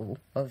capable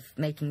of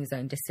making his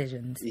own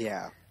decisions.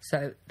 Yeah.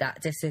 So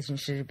that decision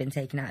should have been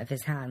taken out of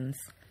his hands.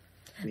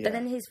 Yeah. But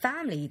then his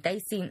family,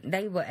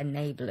 they were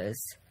enablers.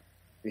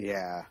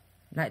 Yeah.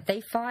 Like,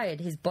 they fired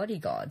his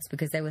bodyguards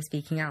because they were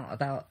speaking out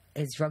about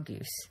his drug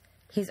use.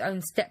 His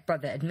own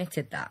stepbrother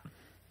admitted that.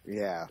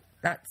 Yeah.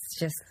 That's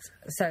just...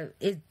 So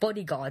his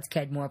bodyguards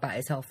cared more about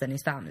his health than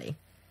his family.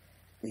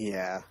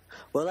 Yeah.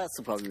 Well, that's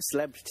the problem.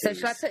 Celebrities... So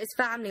should I put his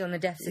family on the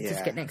death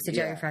certificate next to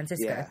Jerry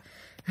Francisco?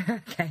 Yeah.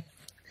 Okay.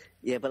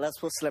 Yeah, but that's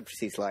what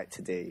celebrities like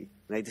to do.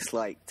 They just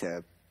like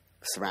to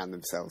surround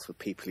themselves with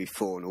people who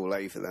fawn all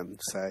over them.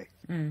 So,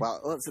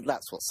 well,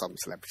 that's what some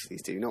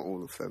celebrities do, not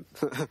all of them.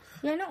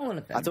 Yeah, not all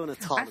of them. I don't want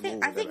to tie them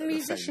all I think with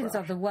musicians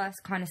are the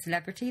worst kind of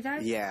celebrity, though.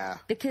 Yeah.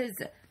 Because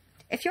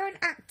if you're an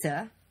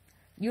actor,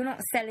 you're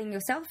not selling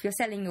yourself, you're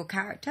selling your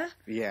character.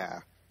 Yeah.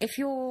 If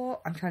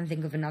you're... I'm trying to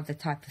think of another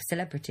type of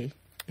celebrity.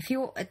 If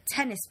you're a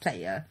tennis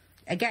player,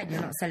 again,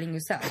 you're not selling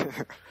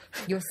yourself.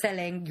 You're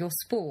selling your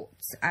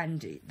sports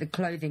and the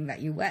clothing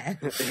that you wear.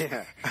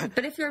 Yeah.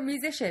 But if you're a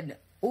musician,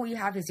 all you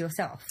have is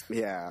yourself.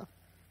 Yeah.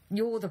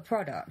 You're the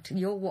product.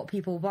 You're what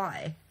people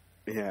buy.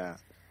 Yeah.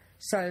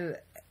 So...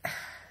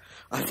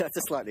 I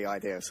just like the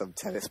idea of some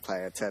tennis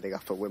player turning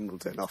up at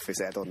Wimbledon off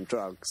his head on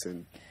drugs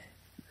and...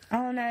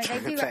 Oh, no, they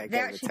do. Play a They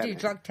game of actually do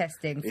tennis. drug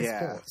testing for Yeah.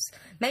 sports.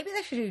 Maybe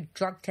they should do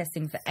drug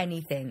testing for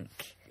anything.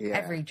 Yeah.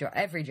 Every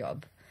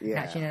job. Yeah.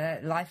 Actually, no,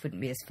 life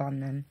wouldn't be as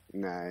fun then.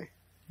 No.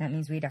 That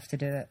means we'd have to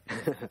do it.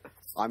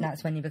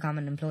 That's when you become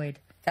unemployed.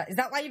 Is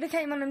that why you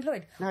became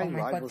unemployed? No, oh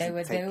my I God, they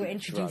wasn't were taking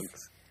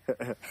introduced.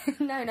 drugs.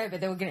 No, but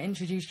they were going to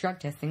introduce drug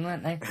testing,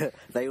 weren't they?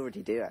 They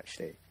already do,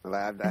 actually. Well,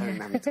 I haven't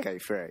had to go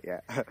through it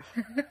yet.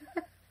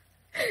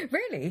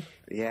 Really?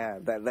 Yeah,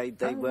 they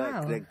Oh, work.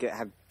 wow. They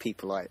have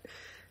people like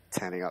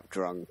turning up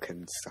drunk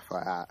and stuff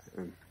like that.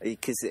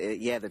 Because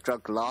the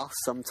drug lasts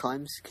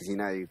sometimes because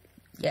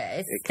Yeah,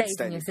 it can stays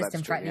stay in your your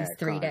system for at bloodstream, least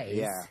 3 it can't. days.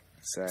 Yeah.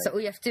 So all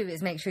you have to do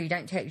is make sure you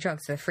don't take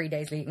drugs for 3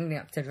 days leading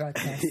up to drug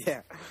test.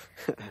 Yeah.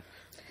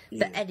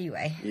 But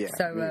anyway, Yeah,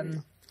 so moving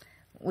on.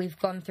 we've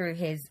gone through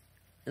his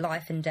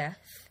life and death.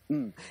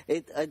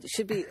 It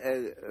should be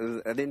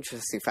an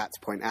interesting fact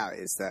to point out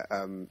is that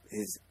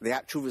the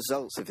actual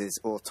results of his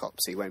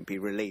autopsy won't be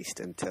released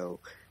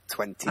until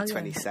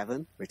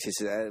 2027, which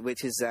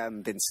has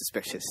been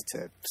suspicious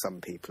to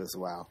some people as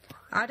well.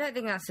 I don't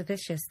think that's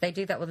suspicious. They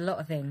do that with a lot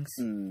of things.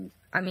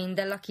 I mean,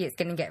 they're lucky it's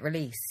going to get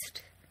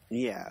released.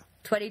 Yeah.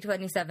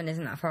 2027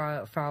 isn't that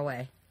far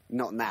away.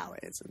 Not now,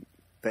 it isn't.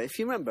 But if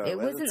you remember, It at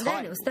wasn't the then.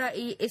 time, It was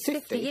 30. It's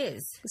 50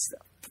 years.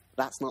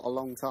 That's not a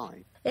long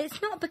time.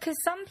 It's not, because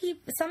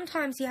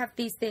sometimes you have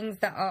these things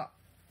that are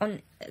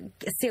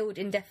sealed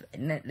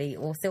indefinitely,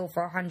 or sealed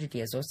for 100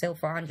 years, or sealed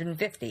for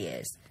 150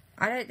 years.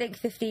 I don't think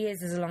 50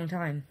 years is a long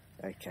time.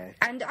 Okay.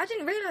 And I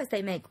didn't realise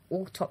they make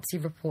autopsy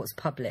reports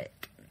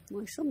public.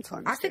 Well,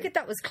 sometimes. I figured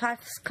that was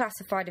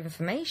classified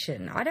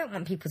information. I don't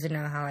want people to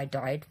know how I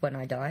died when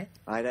I die.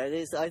 I know.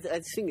 I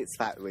think it's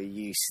that we're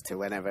used to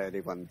whenever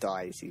anyone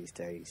dies these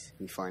days,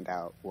 you find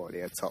out what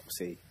the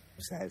autopsy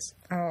says.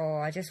 Oh,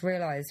 I just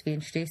realised we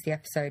introduced the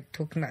episode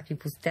talking about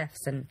people's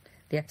deaths, and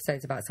the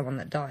episode's about someone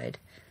that died.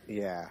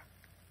 Yeah.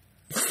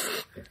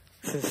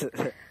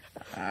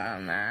 Oh,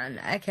 man.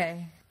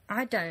 Okay.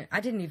 I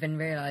didn't even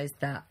realise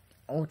that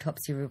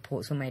autopsy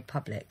reports were made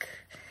public.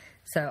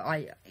 So,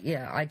 I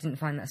didn't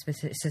find that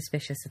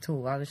suspicious at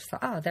all. I was just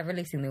like, oh, they're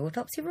releasing the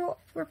autopsy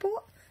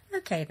report?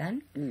 Okay,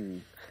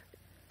 then.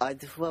 I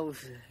don't know.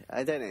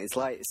 It's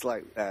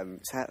like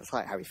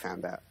how we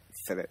found out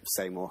Philip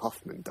Seymour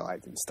Hoffman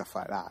died and stuff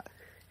like that.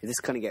 It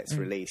just kind of gets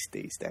released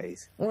these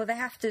days. Well, they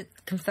have to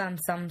confirm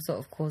some sort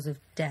of cause of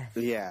death.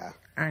 Yeah.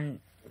 And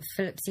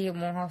Philip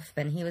Seymour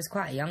Hoffman, he was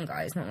quite a young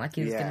guy. It's not like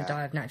he was going to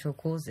die of natural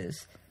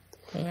causes.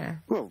 Yeah.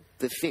 Well,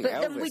 the thing, but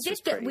Elvis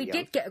then we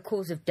did get a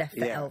cause of death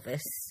for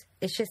Elvis.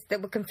 It's just they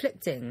were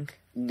conflicting.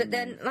 But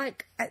then,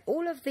 like,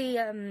 all of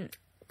the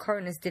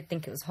coroners did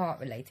think it was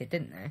heart related,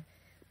 didn't they?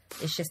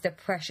 It's just the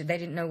pressure. They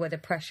didn't know where the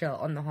pressure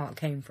on the heart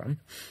came from.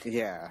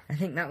 Yeah. I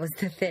think that was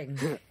the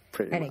thing.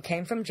 Pretty and much. It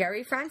came from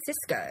Jerry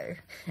Francisco.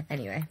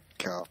 Anyway.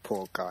 God,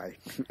 poor guy.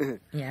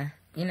 Yeah.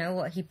 You know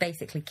what? He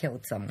basically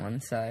killed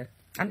someone, so...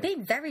 I'm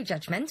being very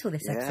judgmental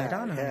this episode,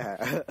 aren't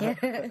I? Yeah.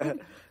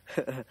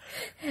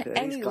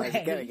 Anyway. These guys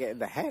are going to get in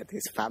the head.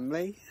 His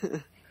family.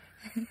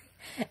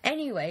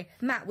 Anyway,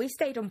 Matt, we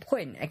stayed on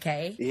point,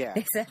 okay? Yeah.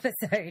 This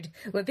episode.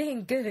 We're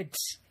being good.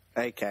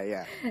 Okay,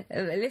 yeah.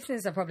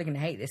 Listeners are probably going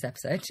to hate this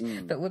episode,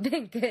 but we're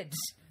being good.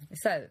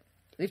 So,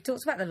 we've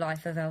talked about the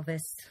life of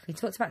Elvis. We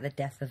talked about the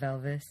death of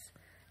Elvis.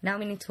 Now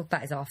we need to talk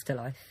about his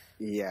afterlife.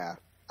 Yeah.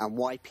 And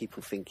why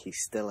people think he's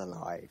still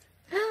alive.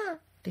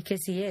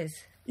 Because he is.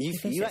 You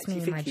it's actually me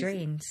in think my he's...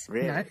 dreams.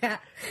 Really? No.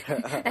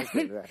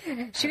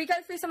 Okay. Should we go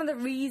through some of the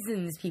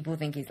reasons people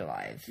think he's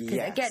alive? Because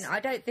Yes. again, I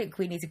don't think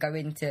we need to go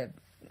into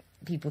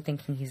people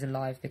thinking he's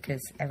alive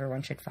because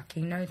everyone should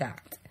fucking know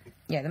that.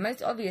 Yeah, the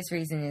most obvious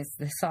reason is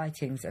the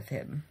sightings of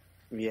him.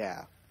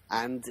 Yeah.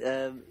 And,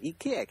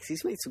 because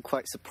he's made some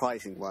quite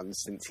surprising ones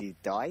since he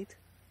died.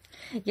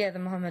 Yeah, the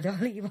Muhammad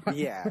Ali one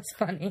was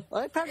funny.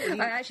 Well, apparently...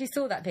 I actually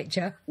saw that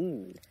picture.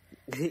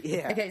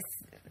 Yeah. Okay,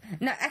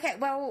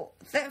 well,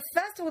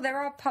 first of all, there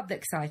are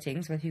public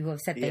sightings where people have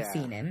said they've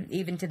seen him,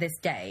 even to this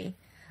day,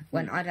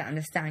 when I don't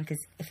understand,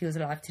 because if he was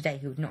alive today,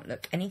 he would not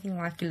look anything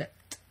like he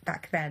looked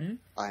back then.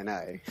 I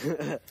know.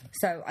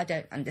 So I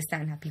don't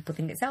understand how people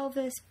think it's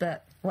Elvis,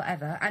 but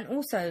whatever. And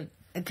also,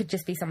 it could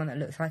just be someone that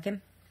looks like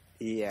him.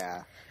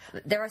 Yeah.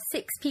 There are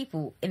 6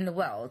 people in the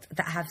world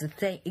that have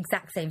the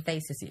exact same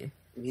face as you.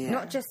 Yeah.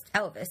 Not just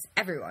Elvis,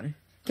 everyone.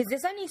 Because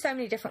there's only so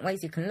many different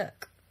ways you can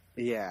look.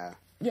 Yeah.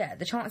 Yeah,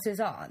 the chances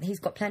are he's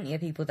got plenty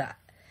of people that...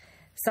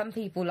 Some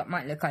people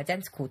might look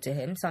identical to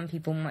him. Some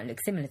people might look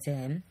similar to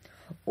him.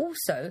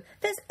 Also,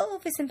 there's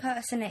Elvis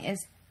impersonators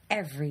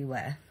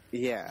everywhere.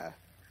 Yeah.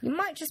 You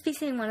might just be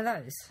seeing one of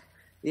those.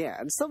 Yeah,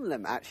 and some of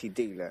them actually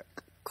do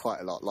look quite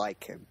a lot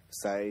like him,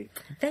 so...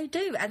 They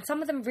do, and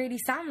some of them really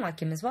sound like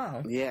him as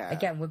well. Yeah.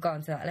 Again, we'll go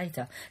on to that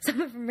later. Some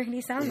of them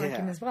really sound like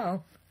him as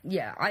well.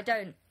 Yeah, I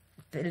don't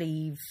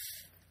believe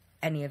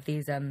any of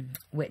these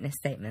witness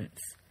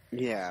statements.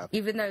 Yeah.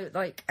 Even though,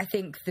 like, I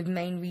think the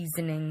main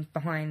reasoning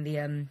behind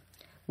the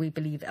we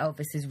believe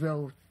Elvis's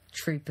real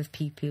troop of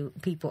people...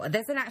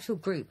 There's an actual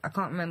group. I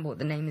can't remember what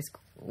the name is...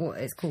 What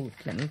it's called.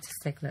 Let me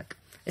just take a look.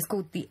 It's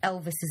called the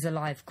Elvis is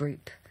Alive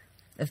group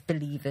of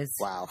believers.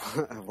 Wow.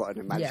 What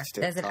an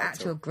imaginative there's an title.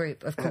 actual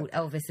group called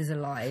Elvis is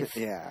Alive.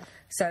 Yeah.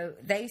 So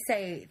they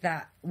say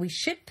that we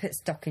should put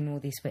stock in all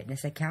these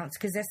witness accounts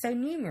because they're so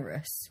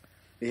numerous.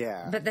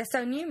 Yeah. But they're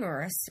so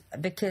numerous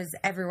because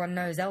everyone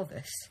knows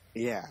Elvis.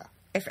 Yeah.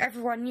 If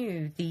everyone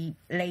knew the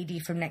lady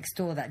from next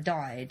door that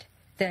died,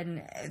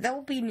 then there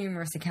will be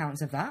numerous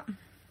accounts of that.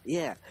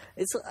 Yeah.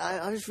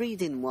 I was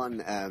reading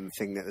one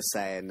thing that was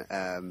saying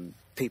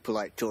people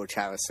like George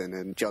Harrison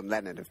and John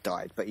Lennon have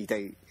died, but you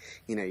don't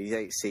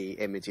see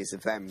images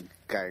of them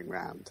going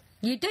round.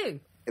 You do.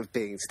 Of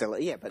being still,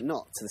 but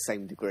not to the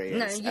same degree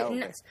as Elvis.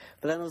 No.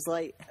 But then I was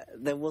like,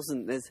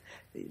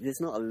 there's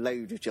not a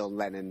load of John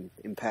Lennon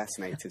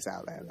impersonators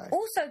out there, though.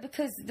 Also,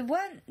 because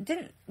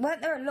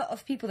weren't there a lot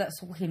of people that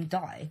saw him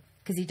die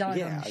because he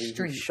died on the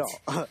street? He was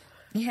shot.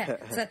 Yeah,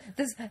 so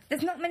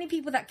there's not many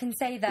people that can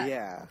say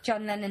that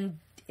John Lennon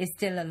is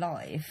still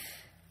alive.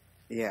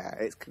 Yeah,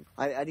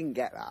 I didn't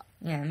get that.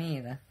 Yeah, me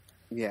either.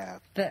 Yeah.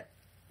 But,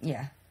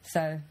 yeah,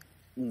 so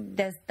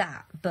there's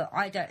that. But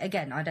I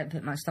don't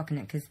put much stock in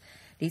it because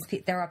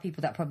there are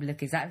people that probably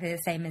look exactly the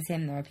same as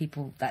him. There are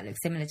people that look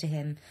similar to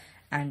him.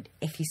 And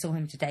if you saw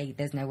him today,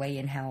 there's no way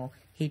in hell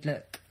he'd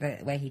look the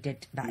way he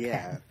did back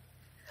then.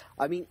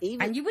 I mean,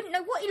 and you wouldn't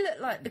know what he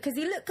looked like because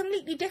he looked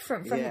completely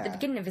different from the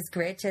beginning of his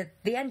career to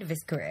the end of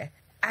his career.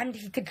 And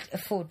he could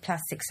afford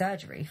plastic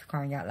surgery, for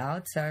crying out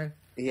loud, so...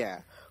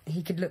 Yeah.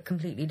 He could look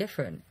completely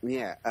different.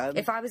 Yeah.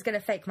 If I was going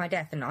to fake my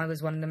death and I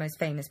was one of the most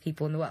famous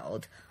people in the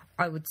world,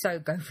 I would so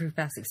go through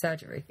plastic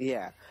surgery.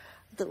 Yeah.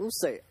 But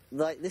also,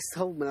 like, this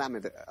whole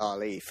Muhammad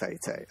Ali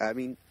photo, I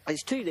mean,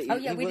 it's true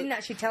that... we didn't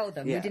actually tell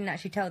them. Yeah. We didn't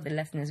actually tell the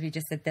listeners. We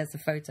just said there's a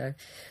photo.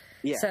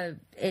 Yeah. So,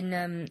 in,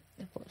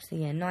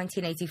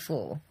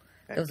 1984...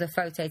 There was a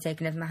photo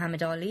taken of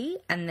Muhammad Ali,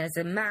 and there's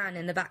a man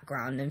in the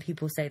background, and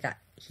people say that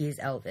he is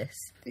Elvis.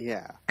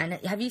 Yeah. And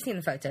have you seen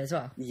the photo as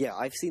well? Yeah,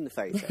 I've seen the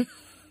photo.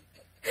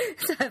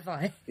 So have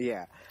I.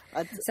 Yeah.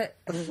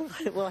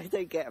 What I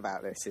don't get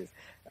about this is,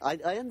 I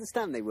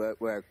understand they were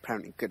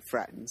apparently good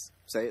friends,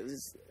 so it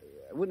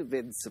wouldn't have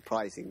been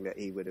surprising that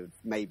he would have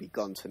maybe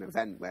gone to an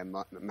event where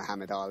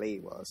Muhammad Ali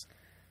was.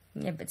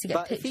 Yeah, but to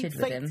get pictured with him. If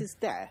he faked his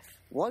death,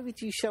 why would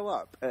you show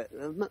up?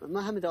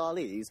 Muhammad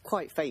Ali is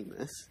quite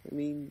famous. I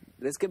mean,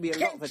 there's going to be a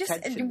lot of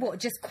attention.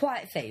 Just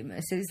quite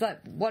famous? He's like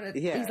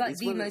he's like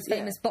the most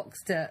famous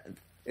boxer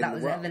that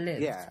was ever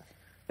lived. Yeah.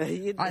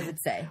 I would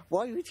say.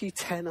 Why would you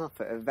turn up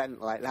at an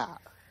event like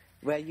that,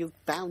 where you're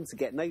bound to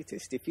get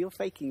noticed? If you're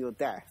faking your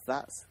death,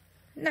 that's...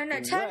 No,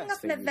 turning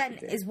up an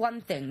event is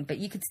one thing, but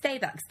you could stay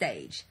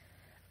backstage.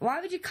 Why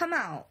would you come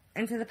out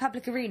into the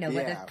public arena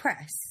where there's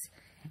press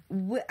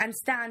and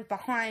stand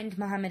behind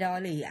Muhammad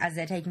Ali as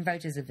they're taking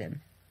photos of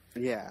him?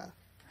 Yeah.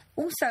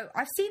 Also,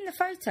 I've seen the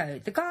photo.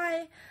 The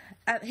guy,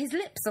 his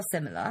lips are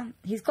similar.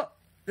 He's got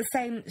the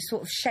same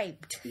sort of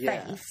shaped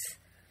face,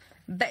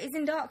 but he's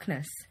in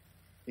darkness.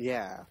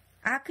 Yeah.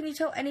 How can you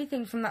tell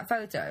anything from that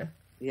photo?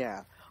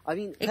 Yeah. I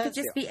mean, it could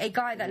just be a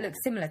guy that looks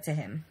similar to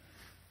him.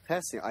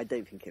 Personally, I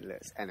don't think it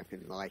looks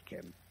anything like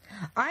him.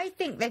 I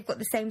think they've got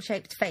the same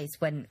shaped face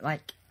when,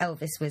 like,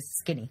 Elvis was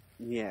skinny.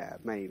 Yeah,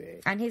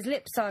 maybe. And his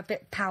lips are a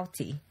bit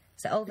pouty.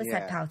 So Elvis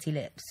had pouty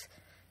lips.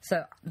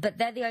 So, but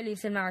they're the only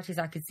similarities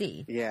I could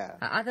see. Yeah.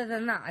 Other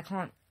than that,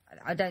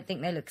 I don't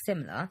think they look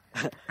similar.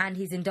 And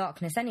he's in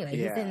darkness anyway.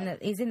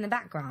 He's in the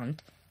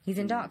background. He's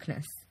in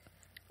darkness.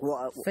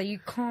 So you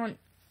can't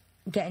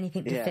get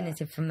anything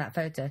definitive from that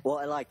photo.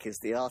 What I like is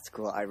the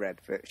article I read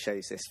that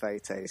shows this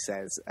photo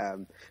says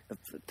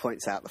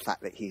points out the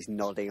fact that he's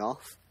nodding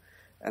off,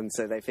 and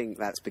so they think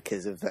that's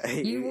because of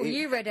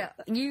you read it.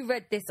 You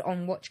read this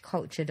on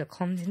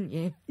WatchCulture.com, didn't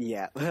you?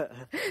 Yeah.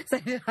 So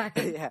did I.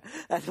 Yeah,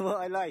 and what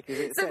I like is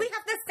it. So we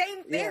have the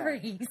same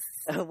theories.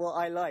 Yeah. What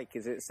I like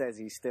is it says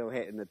he's still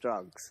hitting the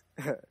drugs,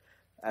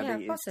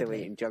 and he's still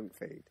eating junk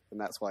food, and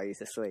that's why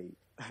he's asleep.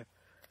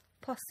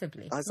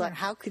 Possibly. I was like,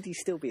 how could he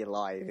still be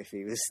alive if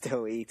he was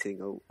still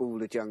eating all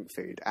the junk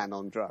food and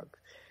on drugs?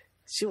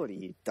 Surely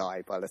you'd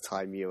die by the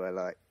time you were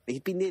like...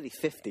 He'd be nearly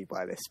 50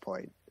 by this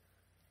point.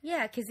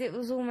 Yeah, because it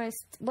was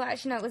almost... Well,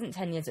 actually, no, it wasn't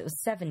 10 years, it was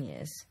 7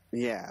 years.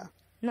 Yeah.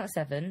 Not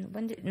 7.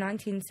 When did...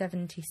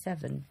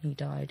 1977 he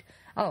died.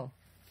 Oh,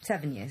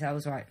 7 years, I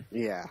was right.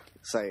 Yeah.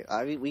 So,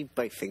 I mean, we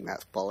both think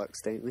that's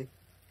bollocks, don't we?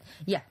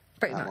 Yeah,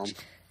 pretty much.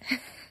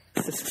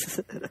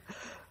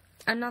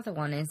 Another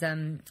one is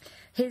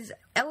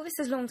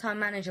Elvis's longtime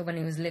manager when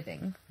he was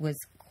living was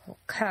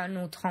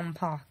Colonel Tom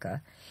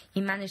Parker.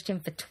 He managed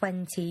him for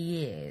 20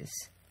 years.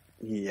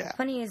 Yeah.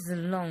 20 years is a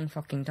long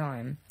fucking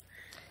time.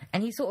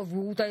 And he sort of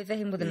ruled over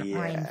him with an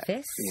iron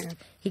fist. Yeah.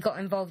 He got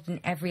involved in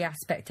every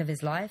aspect of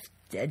his life,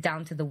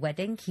 down to the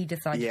wedding. He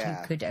decided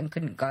who could and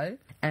couldn't go.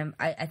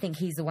 I think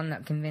he's the one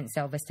that convinced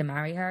Elvis to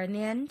marry her in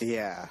the end.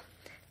 Yeah.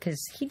 Because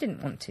he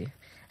didn't want to.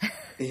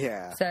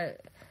 Yeah.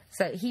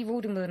 So he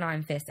ruled him with an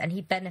iron fist, and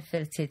he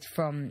benefited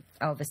from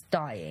Elvis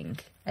dying.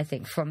 I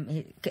think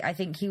I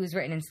think he was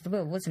written into the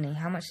will, wasn't he?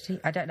 How much?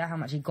 I don't know how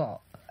much he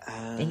got.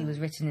 But he was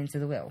written into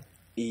the will.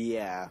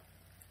 Yeah.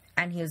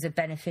 And he was a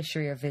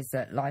beneficiary of his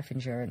life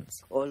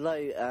insurance.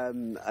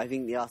 Although I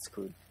think the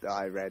article that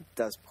I read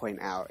does point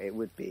out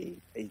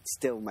he'd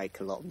still make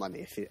a lot of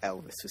money if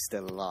Elvis was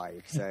still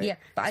alive. So yeah,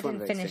 but I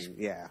didn't finish.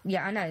 Yeah,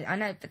 I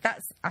know, but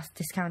that's us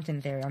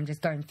discounting theory. I'm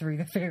just going through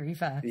the theory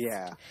first.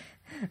 Yeah.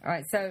 All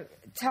right, so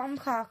Tom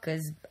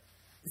Parker's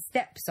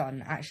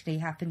stepson actually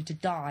happened to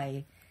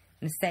die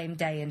the same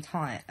day and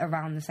time,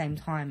 around the same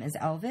time as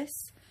Elvis.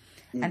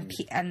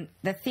 And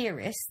the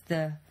theorists,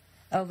 the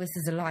Elvis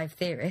is alive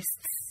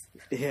theorists,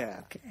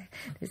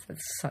 this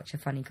is such a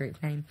funny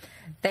group name,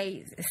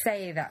 they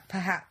say that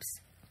perhaps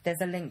there's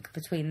a link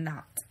between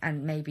that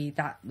and maybe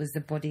that was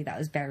the body that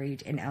was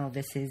buried in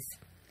Elvis's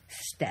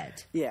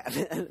stead. Yeah,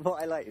 and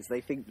what I like is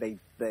they think they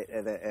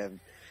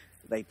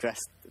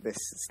dressed this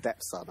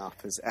stepson up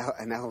as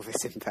an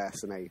Elvis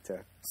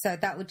impersonator. So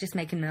that would just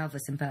make him an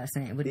Elvis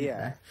impersonator, wouldn't it?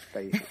 Yeah,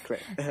 basically.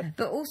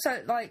 But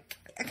also, like,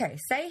 okay,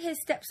 say his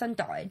stepson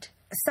died.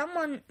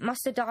 Someone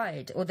must have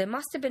died, or there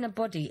must have been a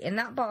body in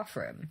that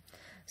bathroom.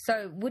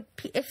 So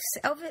if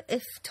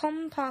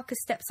Tom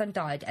Parker's stepson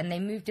died and they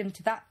moved him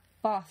to that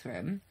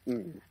bathroom,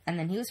 and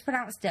then he was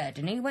pronounced dead,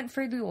 and he went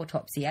through the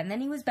autopsy, and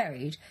then he was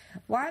buried,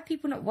 why are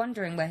people not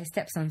wondering where his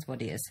stepson's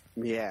body is?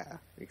 Yeah,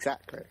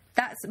 exactly.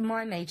 That's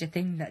my major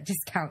thing that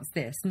discounts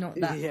this, not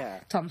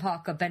that Tom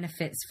Parker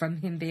benefits from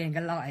him being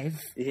alive.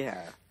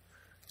 Yeah.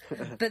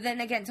 But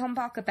then again, Tom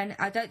Parker,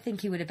 I don't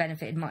think he would have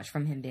benefited much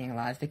from him being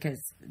alive,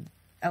 because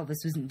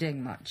Elvis wasn't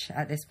doing much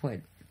at this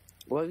point.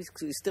 Well, he's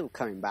still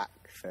coming back.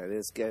 He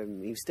was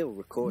still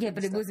recording. Yeah,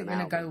 but it wasn't going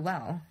to go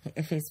well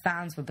if his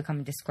fans were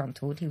becoming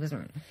disgruntled. He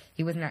wasn't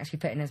actually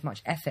putting as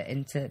much effort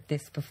into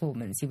this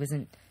performance. He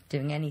wasn't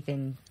doing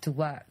anything to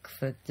work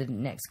for the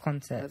next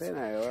concert. I don't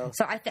know. Well,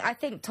 so I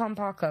think Tom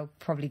Parker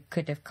probably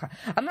could have.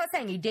 I'm not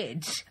saying he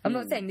did. I'm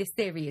not saying this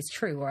theory is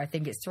true or I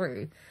think it's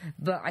true,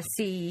 but I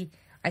see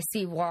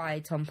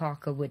why Tom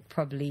Parker would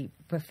probably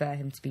prefer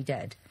him to be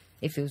dead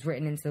if it was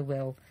written into the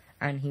will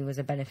and he was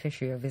a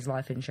beneficiary of his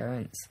life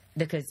insurance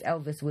because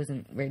Elvis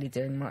wasn't really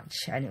doing much,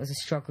 and it was a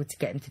struggle to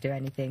get him to do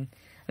anything.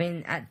 I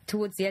mean,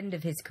 towards the end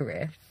of his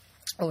career,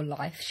 or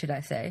life, should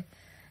I say,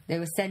 they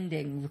were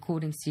sending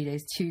recording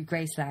studios to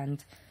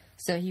Graceland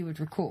so he would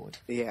record.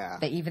 Yeah.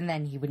 But even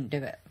then, he wouldn't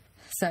do it.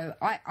 So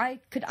I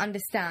could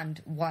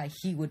understand why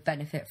he would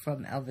benefit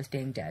from Elvis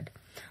being dead.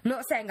 I'm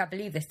not saying I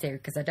believe this theory,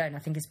 because I don't. I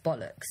think it's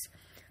bollocks.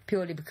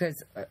 Purely because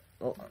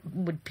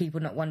would people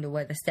not wonder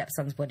where the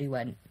stepson's body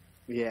went?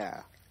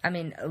 Yeah. I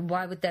mean,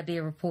 why would there be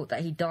a report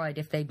that he died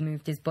if they'd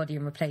moved his body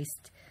and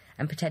replaced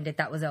and pretended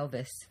that was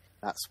Elvis?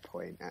 That's the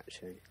point,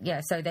 actually.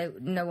 Yeah, so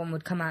no one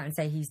would come out and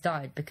say he's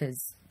died,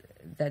 because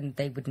then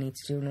they would need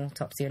to do an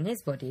autopsy on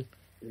his body.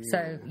 Yeah.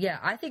 So, yeah,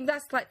 I think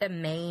that's, like, the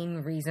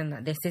main reason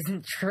that this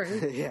isn't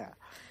true. Yeah.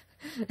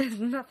 It's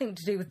nothing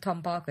to do with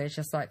Tom Parker. It's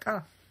just like,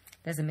 oh,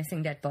 there's a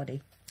missing dead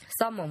body.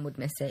 Someone would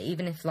miss it,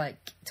 even if, like,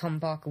 Tom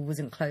Parker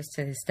wasn't close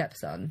to his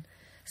stepson.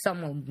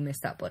 Someone would miss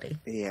that body.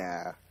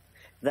 Yeah.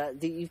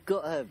 You've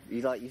got to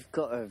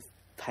have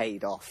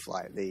paid off,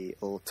 like, the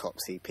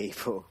autopsy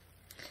people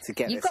to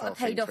get You've this got to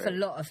whole paid thing off through. a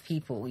lot of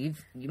people. You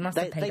must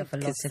have paid off a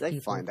lot of people. They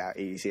find out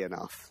easy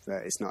enough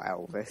that it's not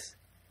Elvis,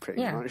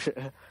 pretty much.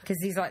 Because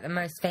he's, like, the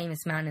most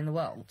famous man in the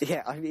world.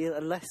 Yeah, I mean,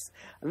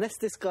 unless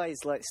this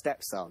guy's, like,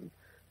 stepson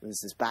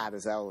was as bad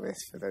as Elvis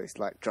for those,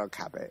 like, drug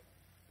habit,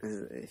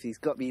 if he's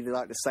got to be,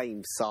 like, the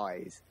same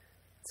size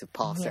to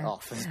pass it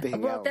off as being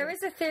Elvis. There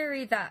is a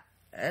theory that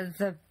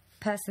the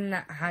person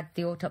that had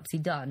the autopsy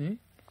done,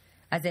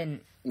 as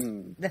in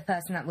the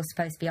person that was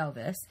supposed to be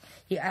Elvis,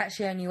 he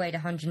actually only weighed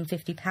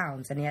 150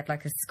 pounds and he had,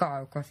 like, a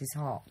scar across his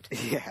heart.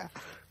 Yeah.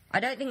 I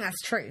don't think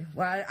that's true.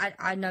 Well,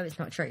 I know it's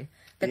not true.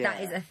 But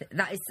Yeah.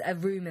 that is a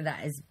rumour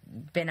that has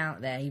been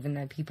out there, even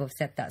though people have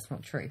said that's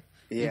not true.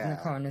 Yeah. Even the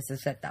coroners have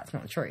said that's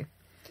not true.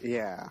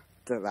 Yeah.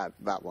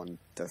 That one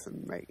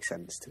doesn't make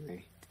sense to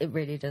me. It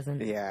really doesn't.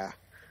 Yeah.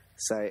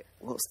 So,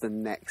 what's the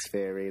next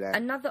theory then?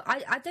 Another,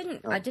 I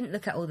didn't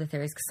look at all the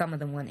theories because some of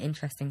them weren't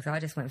interesting, so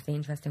I just went for the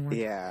interesting ones.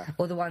 Yeah.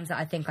 Or the ones that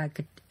I think I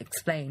could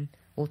explain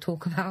or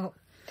talk about.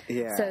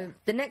 Yeah. So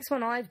the next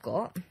one I've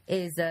got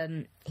is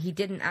he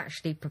didn't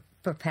actually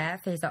prepare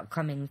for his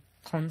upcoming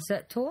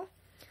concert tour.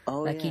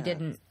 Oh, like yeah.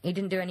 he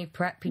didn't do any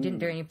prep, he didn't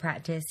do any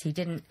practice, he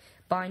didn't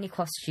buy any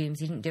costumes,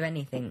 he didn't do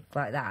anything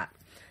like that.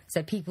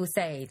 So people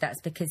say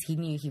that's because he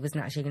knew he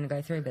wasn't actually going to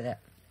go through with it.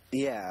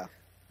 Yeah.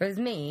 Whereas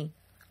me,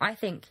 I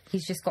think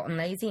he's just gotten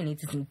lazy and he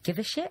doesn't give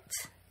a shit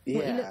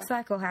what he looks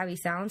like or how he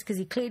sounds, because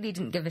he clearly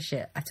didn't give a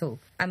shit at all.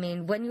 I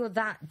mean, when you're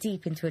that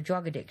deep into a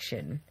drug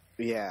addiction,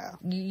 Yeah.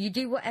 you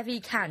do whatever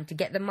you can to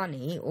get the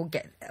money or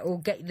get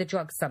the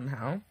drugs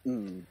somehow,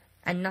 and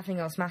nothing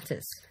else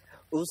matters.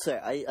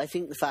 Also, I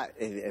think the fact,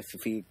 if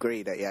we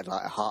agree that he had,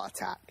 like, a heart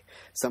attack,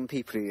 some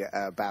people who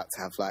are about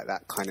to have, like,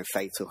 that kind of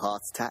fatal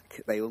heart attack,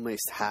 they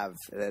almost have,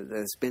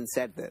 there's been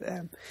said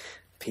that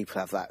people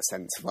have that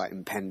sense of, like,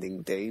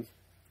 impending doom.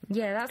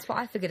 Yeah, that's what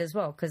I figured as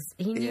well, because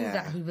he knew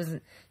that he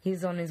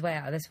was on his way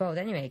out of this world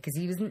anyway, because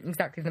he wasn't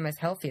exactly the most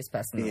healthiest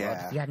person in the world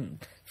if he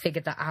hadn't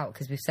figured that out,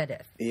 because we've said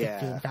it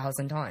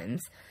 15,000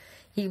 times.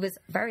 He was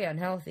very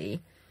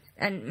unhealthy,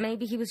 and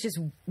maybe he was just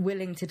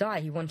willing to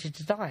die. He wanted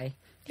to die.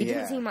 He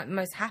didn't seem like the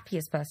most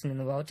happiest person in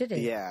the world, did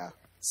he? Yeah.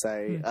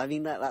 So, I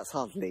mean, that's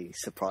hardly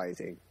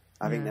surprising.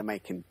 I think they're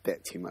making a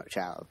bit too much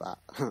out of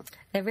that.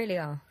 They really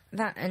are.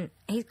 That, and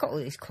he's got all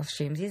these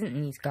costumes. He doesn't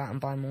need to go out and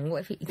buy more.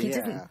 What if he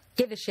doesn't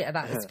give a shit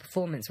about his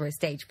performance or his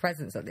stage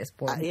presence at this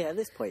point? At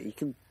this point, you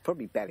can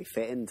probably barely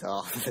fit into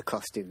half of the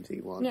costumes he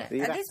wants.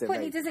 Yeah, at this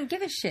point, he doesn't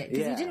give a shit,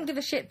 because he didn't give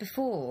a shit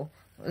before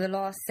the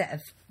last set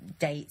of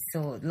dates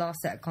or last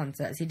set of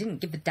concerts. He didn't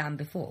give a damn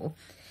before.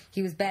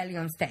 He was barely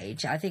on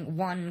stage. I think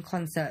one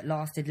concert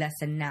lasted less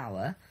than an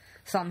hour.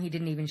 Some he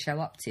didn't even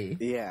show up to.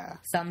 Yeah.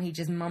 Some he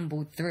just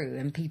mumbled through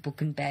and people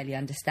can barely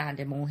understand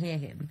him or hear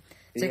him.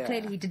 So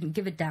clearly he didn't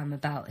give a damn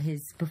about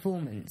his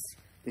performance.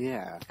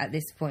 Yeah. At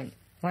this point.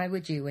 Why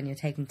would you when you're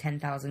taking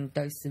 10,000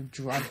 doses of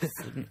drugs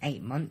in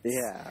 8 months?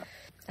 Yeah.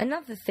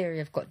 Another theory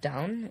I've got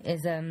down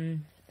is,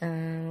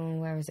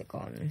 where has it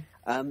gone?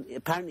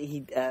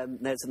 Apparently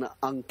there's an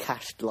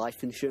uncashed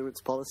life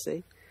insurance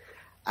policy.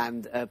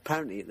 And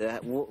apparently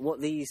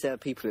what these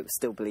people that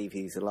still believe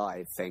he's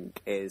alive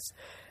think is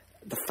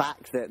the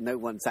fact that no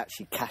one's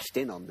actually cashed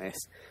in on this,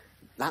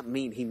 that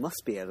mean he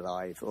must be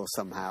alive or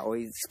somehow, or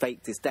he's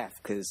faked his death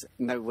because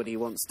nobody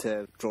wants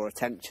to draw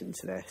attention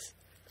to this.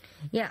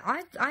 Yeah,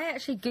 I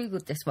actually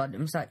Googled this one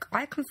and was like,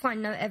 I can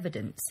find no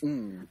evidence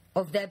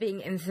of there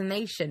being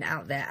information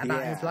out there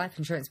about his life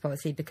insurance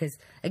policy because,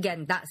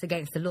 again, that's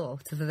against the law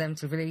for them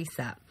to release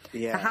that.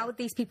 Yeah. So how would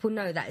these people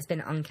know that it's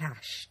been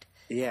uncashed?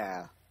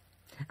 Yeah.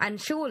 And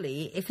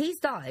surely, if he's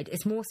died,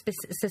 it's more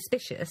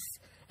suspicious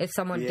if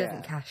someone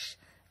doesn't cash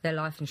their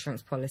life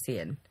insurance policy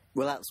in.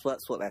 Well, that's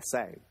what they're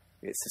saying.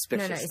 It's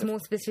suspicious. No, it's more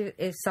suspicious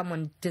if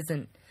someone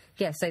doesn't.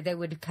 Yeah, so they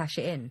would cash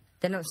it in.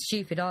 They're not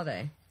stupid, are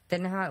they? They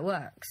know how it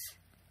works.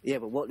 Yeah,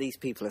 but what these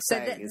people are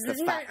saying is the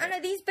fact... I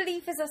know these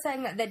believers are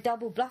saying that they're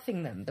double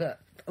bluffing them, but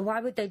why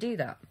would they do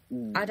that?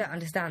 I don't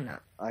understand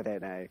that. I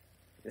don't know.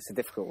 It's a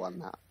difficult one,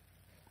 that.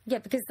 Yeah,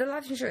 because the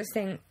life insurance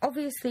thing,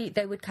 obviously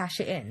they would cash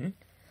it in,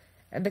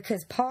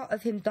 because part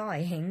of him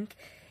dying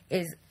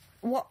is...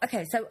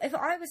 Okay, so if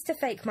I was to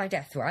fake my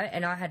death, right,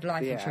 and I had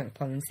life insurance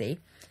policy,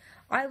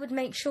 I would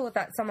make sure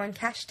that someone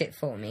cashed it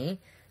for me,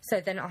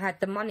 so then I had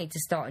the money to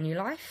start a new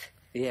life.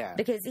 Yeah.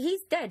 Because he's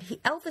dead.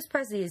 Elvis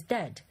Presley is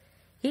dead.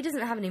 He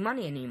doesn't have any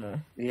money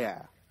anymore.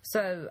 Yeah.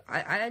 So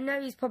I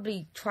know he's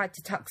probably tried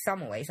to tuck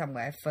some away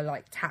somewhere for,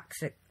 like, tax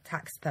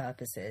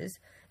purposes.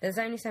 There's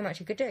only so much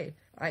he could do.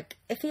 Like,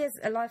 if he has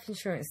a life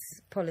insurance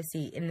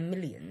policy in the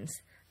millions,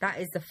 that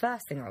is the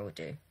first thing I would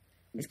do,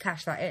 is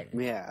cash that in.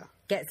 Yeah.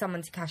 Get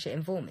someone to cash it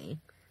in for me,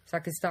 so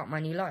I can start my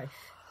new life.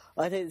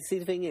 I don't see.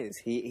 The thing is,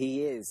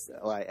 he is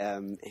like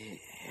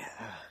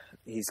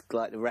he's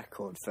like the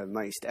record for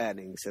most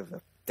earnings of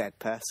a dead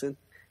person,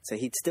 so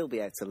he'd still be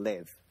able to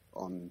live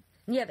on.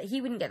 Yeah, but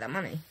he wouldn't get that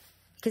money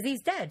because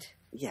he's dead.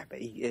 Yeah, but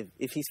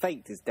if he's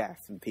faked his death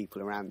and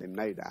people around him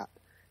know that,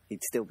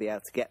 he'd still be able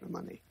to get the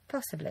money.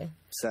 Possibly.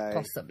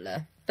 Possibly,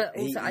 but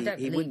also I don't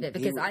believe it,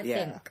 because I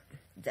think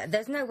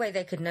there's no way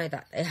they could know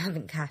that they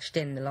haven't cashed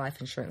in the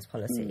life insurance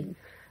policy.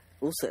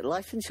 Also,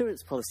 life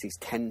insurance policies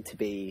tend to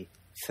be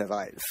for,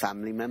 like,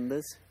 family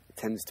members. It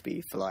tends to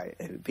be for, like,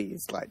 it would be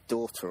his, like,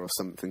 daughter or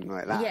something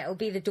like that. Yeah, it'll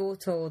be the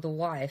daughter or the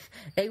wife.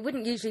 They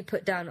wouldn't usually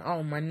put down,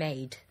 my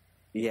maid.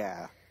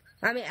 Yeah.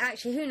 I mean,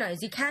 actually, who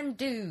knows? You can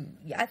do...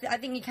 I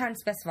think you can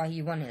specify who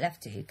you want it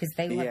left to, because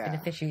they want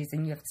beneficiaries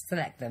and you have to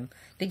select them.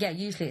 But, yeah,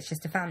 usually it's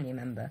just a family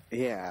member.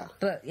 Yeah.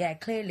 But, yeah,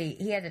 clearly,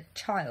 he had a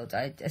child.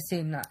 I'd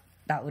assume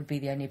that would be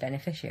the only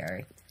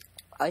beneficiary.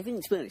 I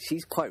think, to be honest,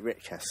 she's quite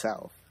rich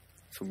herself,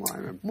 from what I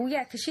remember. Well,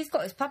 yeah, because she's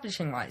got his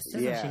publishing rights,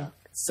 doesn't she?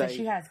 So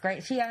she has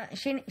great...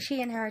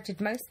 She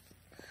inherited most...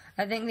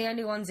 I think the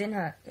only ones in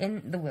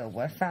the will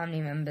were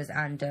family members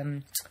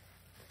and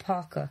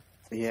Parker.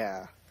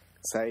 Yeah.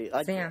 So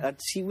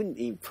she wouldn't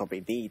even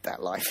probably need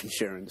that life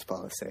insurance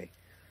policy.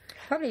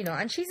 Probably not.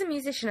 And she's a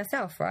musician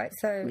herself, right?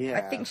 So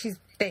I think she's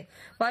big.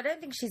 Well, I don't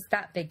think she's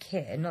that big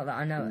here. Not that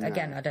I know. No.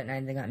 Again, I don't know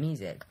anything about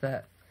music,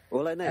 but...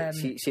 Well, I know.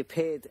 She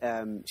appeared...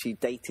 she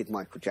dated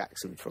Michael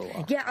Jackson for a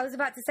while. Yeah, I was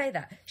about to say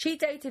that. She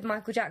dated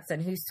Michael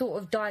Jackson, who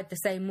sort of died the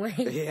same way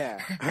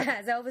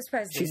as Elvis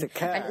Presley. She's a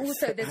curse. And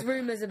also there's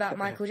rumours about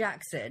Michael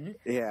Jackson.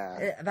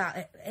 About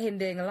him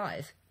being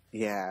alive.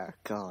 Yeah.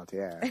 God,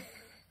 yeah.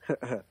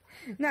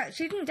 No,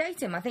 she didn't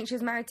date him. I think she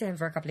was married to him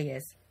for a couple of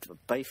years.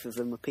 Both of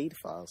them were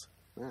paedophiles.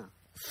 Wow.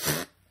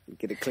 You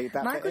could include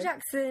that. Michael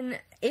Jackson,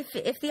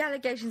 if the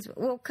allegations...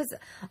 Well, because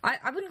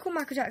I wouldn't call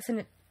Michael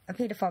Jackson a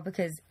paedophile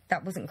because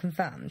that wasn't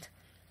confirmed.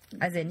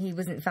 As in, he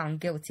wasn't found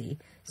guilty.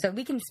 So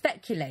we can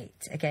speculate,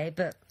 okay?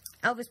 But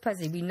Elvis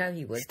Presley, we know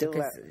he was. Still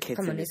because,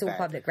 come on, it's all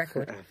public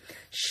record.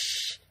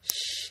 Shh.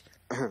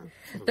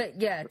 But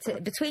yeah,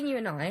 between you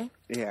and I,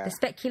 the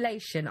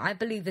speculation, I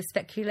believe the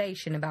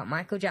speculation about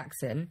Michael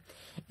Jackson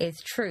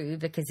is true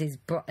because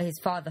his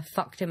father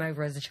fucked him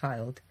over as a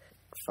child.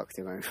 Fucked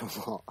him over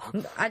what?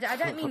 I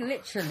don't mean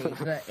literally,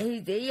 but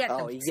he had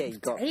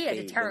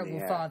a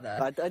terrible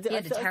father. He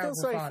had a terrible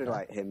sorry father. for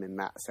like him in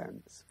that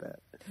sense, but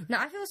no,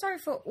 I feel sorry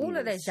for all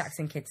of those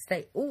Jackson kids.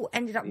 They all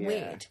ended up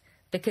weird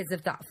because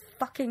of that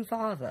fucking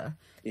father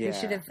who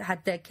should have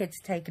had their kids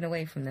taken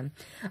away from them.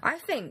 I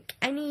think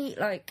any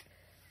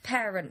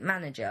parent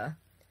manager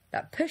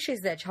that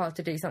pushes their child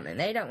to do something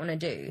they don't want to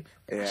do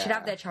should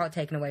have their child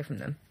taken away from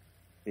them.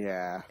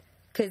 Yeah,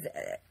 because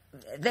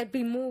there'd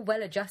be more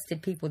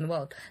well-adjusted people in the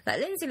world. Like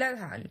Lindsay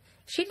Lohan,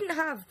 she didn't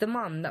have the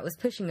mum that was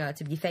pushing her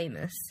to be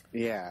famous.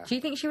 Yeah. Do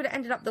you think she would have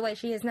ended up the way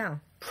she is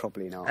now?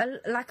 Probably not.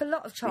 Like a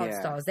lot of child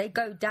stars, they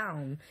go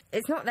down.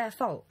 It's not their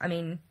fault. I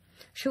mean,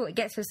 sure, it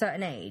gets to a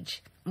certain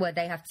age where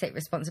they have to take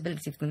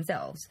responsibility for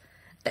themselves.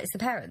 But it's the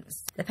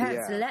parents. The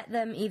parents let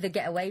them either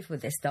get away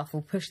with this stuff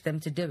or push them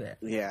to do it.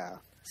 Yeah.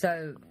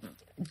 So,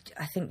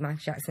 I think Michael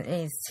Jackson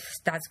his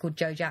dad's called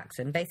Joe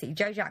Jackson. Basically,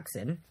 Joe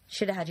Jackson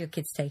should have had your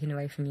kids taken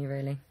away from you,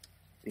 really.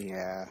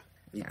 Yeah.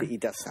 He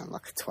does sound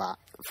like a twat.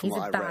 He's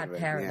a bad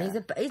parent.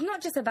 Yeah. He's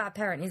not just a bad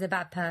parent, he's a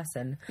bad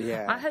person.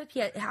 Yeah. I hope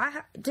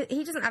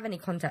he doesn't have any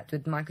contact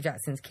with Michael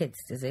Jackson's kids,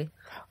 does he?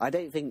 I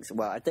don't think so.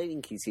 Well, I don't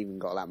think he's even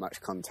got that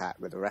much contact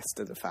with the rest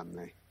of the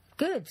family.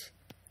 Good.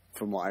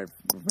 From what I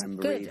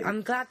remember Good. reading.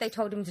 I'm glad they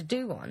told him to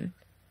do one.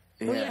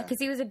 Well, yeah, because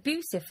he was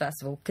abusive,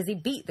 first of all, because he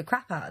beat the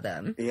crap out of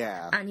them.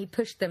 Yeah. And he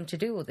pushed them to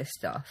do all this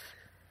stuff.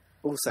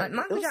 Also,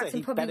 Michael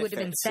Jackson probably would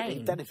have been sane.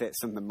 He benefits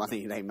from the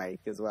money they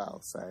make as well,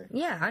 so...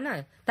 Yeah, I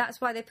know.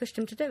 That's why they pushed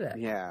him to do it.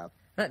 Yeah.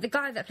 Like, the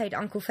guy that played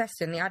Uncle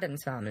Fester in the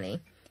Addams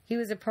Family, he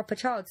was a proper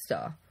child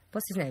star.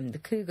 What's his name? The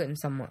Coogan,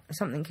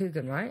 something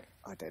Coogan, right?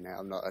 I don't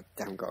know. I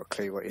haven't got a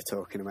clue what you're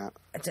talking about.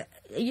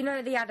 You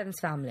know the Addams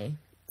Family?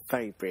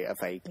 Very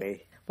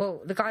vaguely.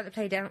 Well, the guy that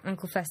played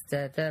Uncle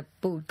Fester, the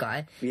bald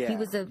guy, he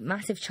was a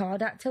massive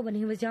child actor when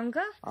he was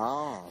younger.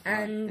 Oh,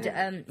 right,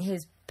 and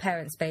his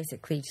parents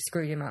basically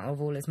screwed him out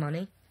of all his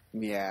money.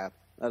 Yeah.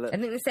 I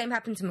think the same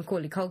happened to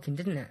Macaulay Culkin,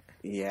 didn't it?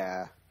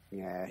 Yeah.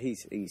 Yeah,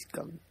 he's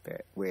gone a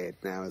bit weird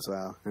now as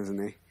well,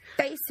 hasn't he?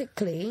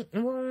 Basically,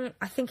 well,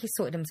 I think he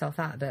sorted himself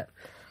out a bit.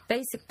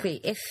 Basically,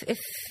 if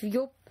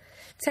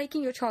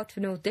taking your child to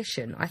an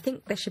audition, I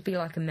think there should be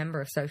like a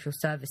member of social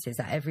services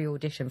at every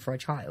audition for a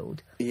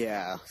child.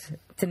 Yeah.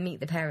 To meet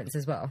the parents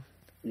as well.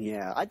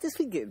 Yeah, I just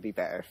think it would be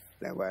better if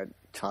there weren't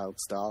child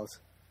stars.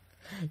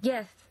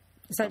 Yeah,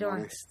 so do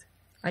honest.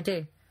 I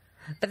do.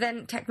 But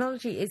then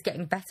technology is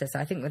getting better, so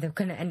I think they're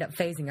going to end up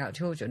phasing out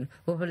children.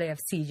 We'll probably have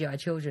CGI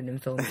children in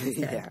films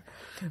instead.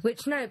 Yeah.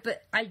 Which, no,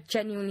 but I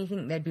genuinely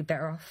think they'd be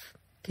better off.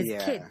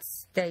 Because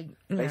kids, they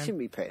shouldn't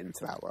be put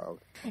into that world.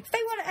 If they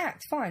want to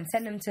act, fine.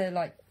 Send them to,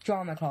 like,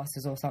 drama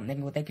classes or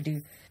something, or they could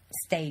do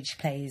stage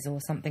plays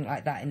or something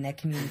like that in their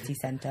community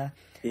centre.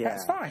 Yeah.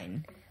 That's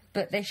fine.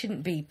 But they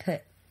shouldn't be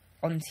put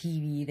on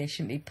TV, they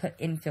shouldn't be put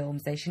in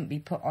films, they shouldn't be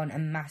put on a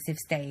massive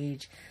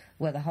stage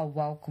where the whole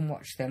world can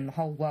watch them, the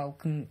whole world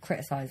can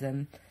criticise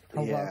them, the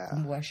whole world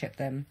can worship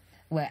them,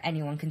 where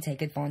anyone can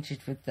take advantage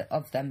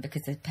of them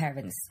because the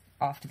parents,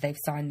 after they've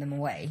signed them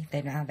away,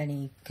 they don't have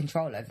any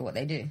control over what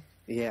they do.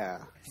 Yeah.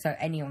 So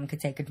anyone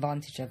could take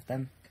advantage of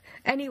them.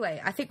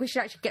 Anyway, I think we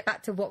should actually get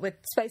back to what we're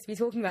supposed to be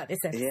talking about this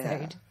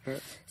episode. Yeah.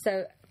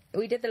 So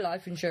we did the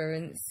life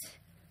insurance,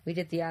 we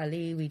did the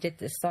Ali, we did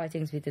the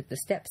sightings, we did the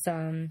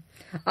stepson.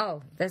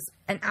 Oh, there's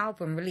an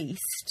album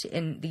released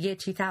in the year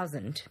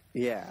 2000.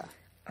 Yeah.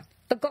 I've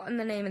forgotten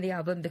the name of the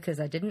album because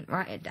I didn't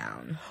write it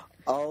down.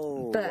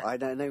 Oh, but, I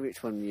don't know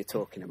which one you're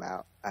talking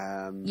about.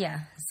 Yeah,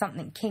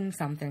 King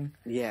something.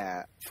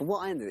 Yeah. From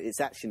what I know, it's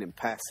actually an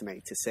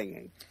impersonator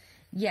singing.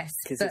 Yes.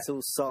 Because it's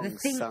all songs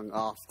sung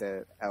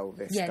after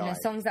Elvis died. No,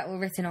 songs that were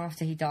written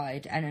after he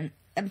died. And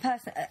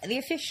the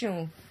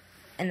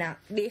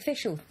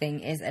official thing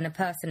is an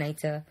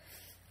impersonator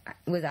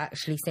was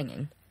actually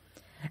singing.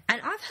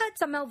 And I've heard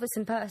some Elvis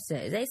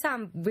impersonators. They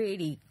sound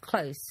really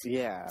close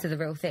to the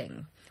real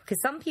thing.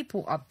 Because some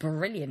people are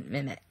brilliant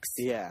mimics.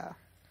 Yeah.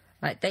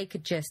 Like, they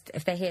could just,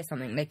 if they hear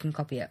something, they can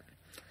copy it.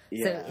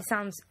 Yeah. So it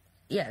sounds,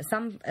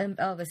 some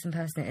Elvis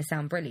impersonators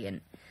sound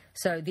brilliant.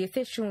 So the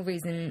official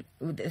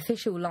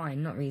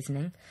line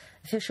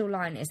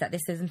is that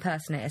this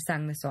impersonator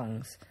sang the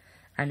songs.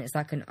 And it's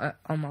like an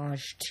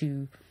homage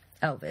to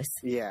Elvis.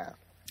 Yeah.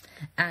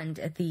 And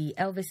the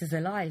Elvis is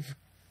Alive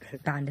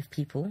band of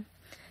people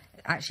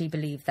actually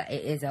believe that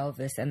it is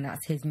Elvis and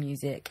that's his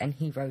music and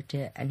he wrote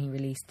it and he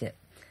released it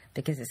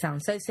because it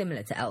sounds so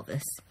similar to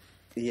Elvis.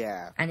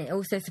 Yeah. And it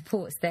also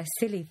supports their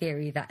silly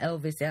theory that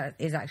Elvis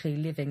is actually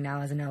living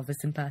now as an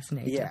Elvis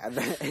impersonator. Yeah,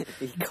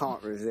 he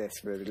can't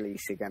resist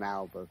releasing an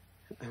album.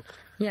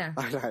 Yeah,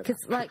 because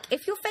like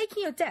if you're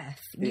faking your death,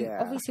 you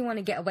obviously want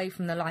to get away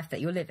from the life that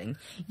you're living.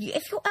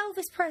 If you're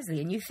Elvis Presley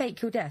and you fake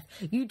your death,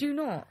 you do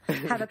not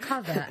have a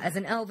cover as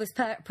an Elvis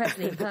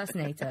Presley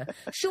impersonator.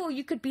 Sure,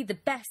 you could be the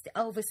best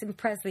Elvis and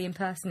Presley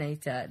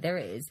impersonator there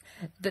is,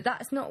 but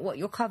that's not what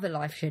your cover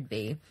life should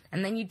be.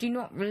 And then you do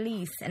not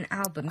release an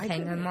album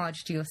paying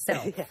homage to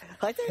yourself. Yeah,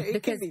 I don't.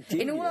 Because be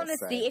genius, in all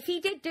honesty, though. if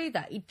he did do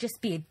that, he'd just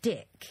be a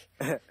dick.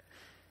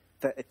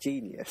 But a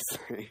genius.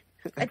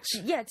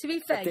 To be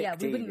fair,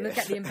 we wouldn't look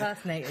at the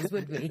impersonators,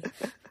 would we?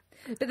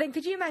 But then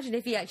could you imagine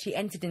if he actually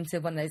entered into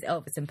one of those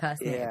Elvis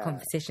impersonator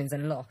competitions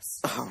and lost?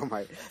 Oh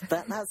my,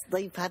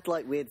 they've had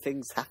like weird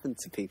things happen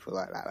to people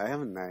like that,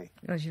 haven't they?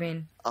 What do you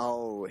mean?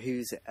 Oh,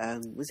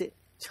 was it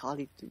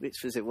Charlie,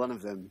 which was it, one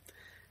of them?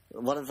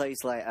 One of those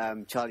like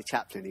Charlie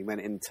Chaplin, he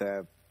went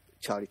into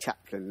Charlie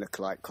Chaplin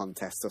lookalike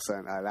contest or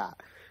something like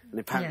that. And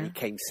apparently he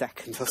came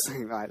second or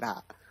something like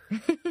that.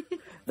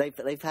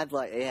 They've had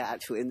like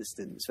actual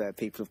instances where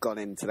people have gone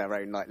into their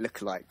own like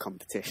lookalike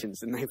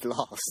competitions and they've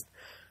lost.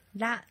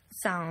 That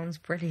sounds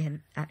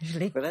brilliant,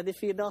 actually. But then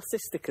if you're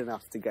narcissistic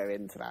enough to go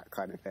into that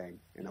kind of thing,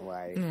 in a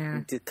way,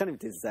 you kind of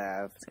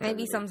deserve.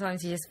 Maybe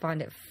sometimes you just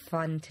find it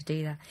fun to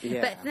do that.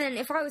 Yeah. But then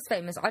if I was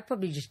famous, I'd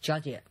probably just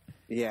judge it.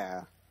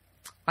 Yeah.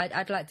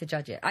 I'd like to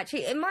judge it.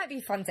 Actually, it might be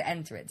fun to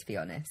enter it, to be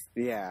honest.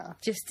 Yeah.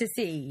 Just to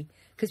see,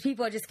 because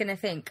people are just going to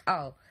think,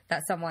 oh,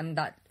 that's someone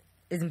that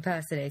is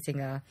impersonating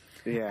her.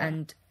 Yeah.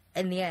 And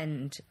in the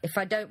end, if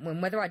I don't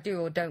win, whether I do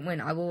or don't win,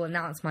 I will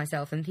announce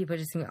myself and people are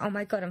just going, oh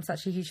my God, I'm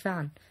such a huge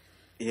fan.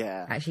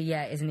 Yeah. Actually,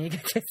 it is an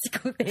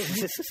egotistical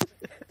thing.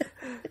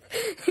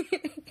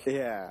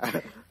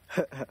 Yeah.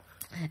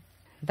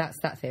 That's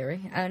that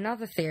theory.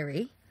 Another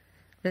theory,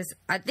 this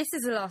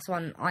is the last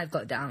one I've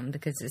got down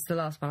because it's the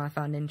last one I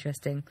found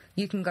interesting.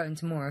 You can go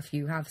into more if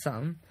you have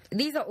some.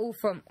 These are all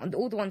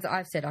the ones that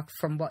I've said are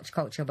from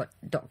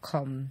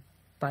watchculture.com,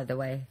 by the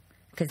way.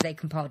 Because they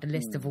compiled a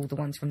list of all the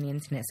ones from the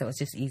internet, so it's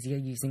just easier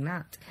using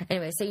that.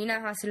 Anyway, so you know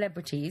how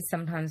celebrities,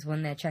 sometimes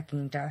when they're checking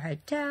into a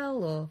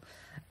hotel or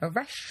a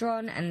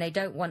restaurant and they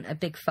don't want a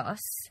big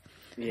fuss,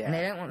 and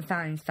they don't want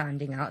fans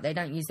finding out, they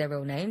don't use their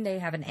real name, they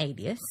have an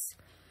alias.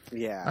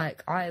 Yeah.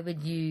 Like, I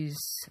would use,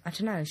 I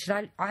don't know,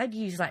 I'd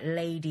use, like,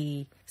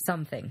 Lady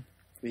something.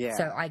 Yeah.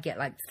 So I get,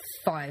 like,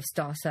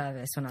 5-star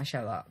service when I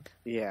show up.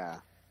 Yeah.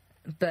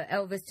 But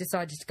Elvis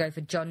decided to go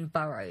for John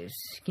Burroughs.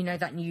 You know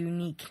that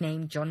unique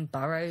name, John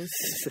Burroughs?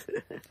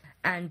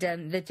 And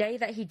the day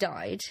that he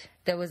died,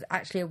 there was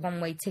actually a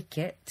one-way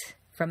ticket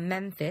from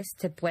Memphis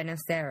to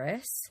Buenos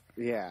Aires.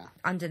 Yeah.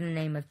 Under the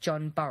name of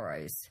John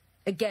Burroughs.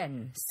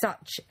 Again,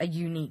 such a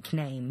unique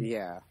name.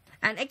 Yeah.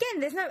 And again,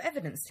 there's no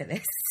evidence to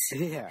this.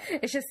 Yeah.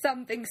 It's just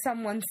something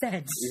someone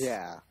said.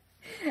 Yeah.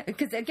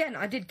 Because, again,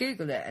 I did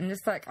Google it, and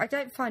it's like, I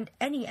don't find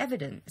any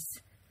evidence.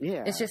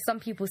 Yeah. It's just some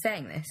people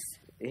saying this.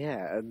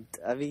 Yeah, and,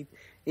 I mean,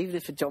 even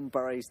if John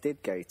Burroughs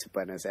did go to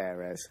Buenos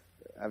Aires,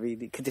 I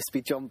mean, it could just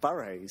be John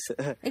Burroughs.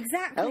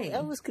 Exactly.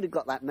 Elvis could have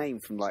got that name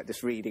from, like,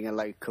 just reading a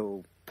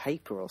local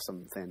paper or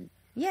something.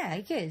 Yeah,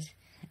 he could.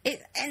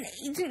 And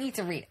you didn't need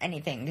to read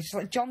anything. It's just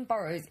like John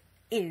Burroughs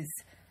is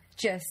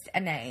just a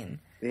name.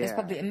 Yeah. There's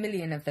probably a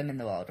million of them in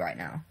the world right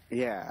now.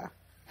 Yeah.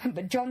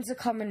 But John's a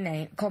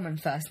common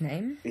first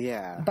name.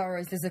 Yeah.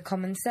 Burroughs is a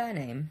common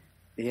surname.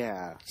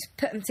 Yeah. Just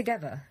put them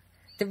together.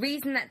 The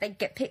reason that they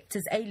get picked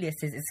as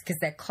aliases is because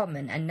they're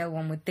common and no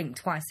one would think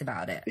twice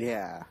about it.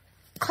 Yeah.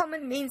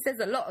 Common means there's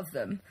a lot of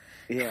them.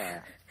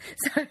 Yeah.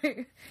 So,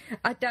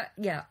 I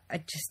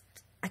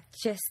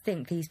just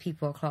think these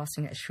people are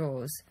classing at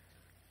straws.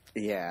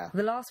 Yeah.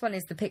 The last one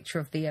is the picture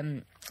of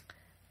the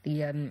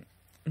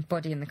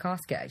body in the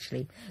casket,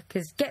 actually.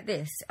 Because, get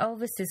this,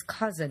 Elvis's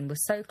cousin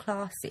was so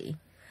classy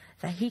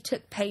that he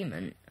took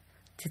payment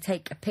to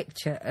take a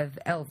picture of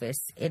Elvis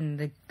in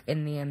the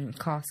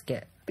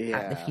casket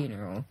at the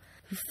funeral.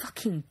 Who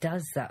fucking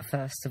does that,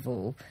 first of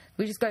all?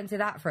 We just go into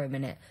that for a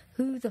minute.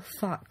 Who the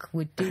fuck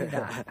would do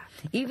that?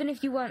 Even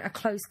if you weren't a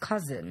close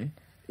cousin...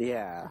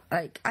 Yeah.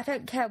 Like, I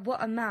don't care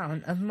what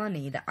amount of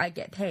money that I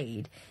get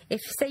paid. If,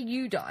 say,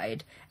 you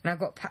died, and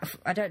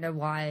I don't know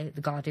why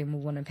the Guardian will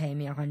want to pay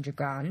me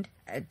 $100,000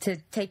 to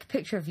take a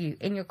picture of you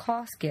in your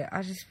casket.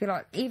 I just feel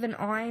like, even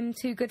I'm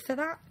too good for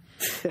that.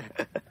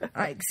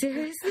 Like,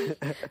 seriously?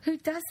 Who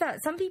does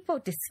that? Some people are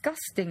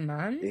disgusting,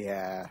 man.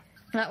 Yeah.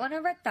 Like, when I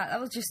read that, I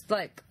was just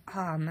like,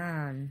 oh,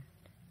 man.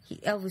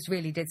 Elvis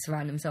really did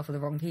surround himself with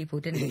the wrong people,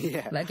 didn't he?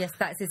 Yeah. Like, I guess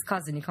that's his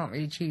cousin. You can't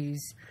really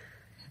choose.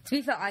 To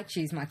be fair, I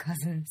choose my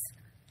cousins.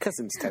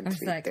 Cousins tend to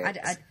be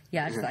dicks.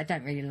 I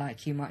don't really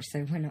like you much,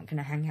 so we're not going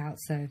to hang out.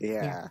 So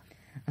Yeah.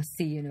 I'll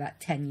see you in about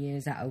 10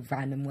 years at a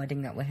random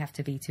wedding that we have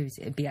to be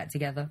at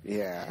together.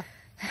 Yeah.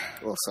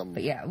 Or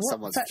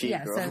someone's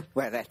funeral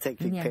where they're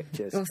taking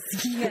pictures.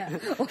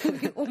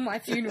 Or my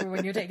funeral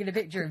when you're taking a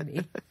picture of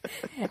me.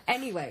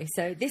 Anyway,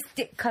 so this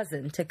dick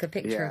cousin took a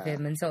picture of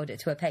him and sold it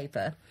to a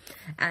paper.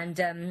 And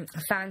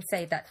fans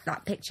say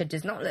that picture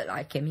does not look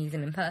like him. He's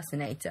an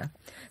impersonator.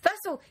 First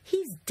of all,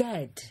 he's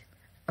dead.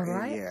 All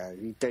right? Yeah,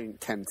 you don't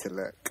tend to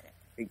look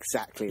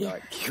exactly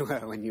like you were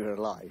when you were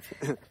alive.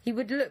 He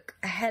would look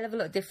a hell of a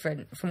lot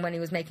different from when he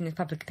was making his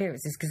public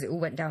appearances because it all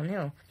went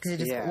downhill. Because it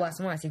just got worse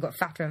and worse. He got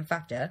fatter and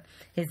fatter.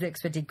 His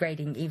looks were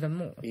degrading even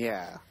more.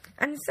 Yeah.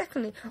 And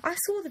secondly, I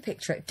saw the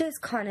picture. It does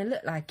kind of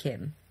look like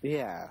him.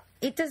 Yeah.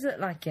 It does look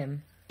like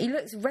him. He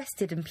looks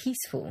rested and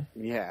peaceful.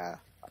 Yeah.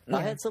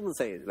 I heard someone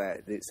say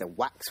that it's a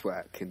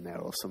waxwork in there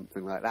or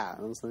something like that.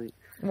 I was like...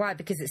 Why?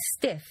 Because it's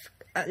stiff.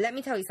 Let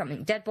me tell you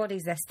something. Dead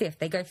bodies, they're stiff.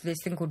 They go through this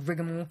thing called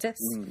rigor mortis.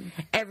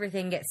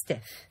 Everything gets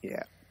stiff.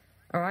 Yeah.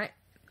 All right?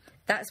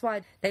 That's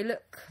why they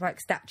look like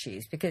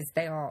statues, because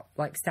they are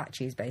like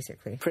statues,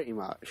 basically. Pretty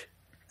much.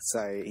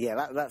 So,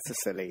 yeah, that's a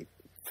silly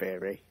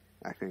theory,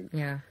 I think.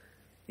 Yeah.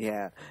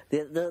 Yeah.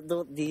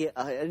 The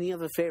only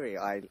other theory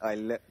I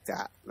looked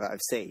at that I've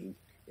seen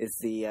is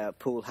the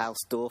pool house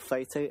door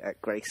photo at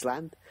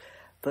Graceland.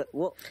 But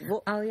what...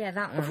 Oh, yeah,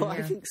 that one, What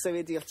I think's so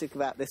idiotic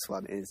about this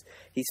one is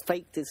he's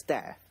faked his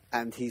death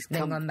and he's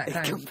come back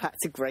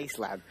to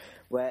Graceland,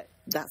 where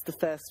that's the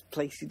first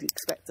place you'd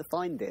expect to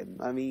find him.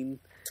 I mean...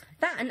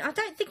 That, and I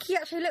don't think he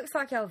actually looks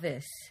like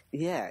Elvis.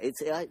 Yeah,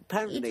 it's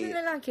apparently... He doesn't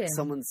look like him.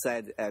 Someone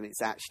said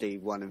it's actually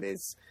one of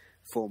his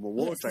former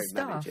wardrobe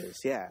managers.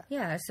 Yeah.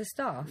 Yeah, it's a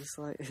staff. It's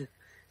like...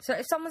 So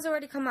if someone's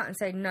already come out and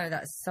said, no,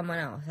 that's someone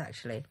else,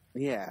 actually.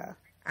 Yeah.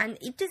 And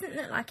he doesn't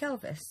look like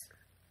Elvis.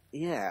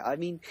 Yeah, I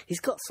mean, he's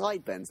got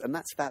sideburns, and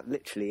that's about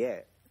literally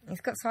it.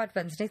 He's got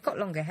sideburns, and he's got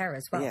longer hair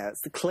as well. Yeah,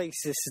 it's the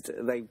closest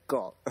they've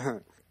got.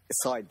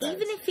 Sideburns.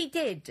 Even if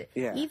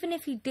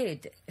he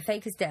did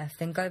fake his death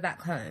and go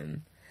back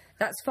home,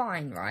 that's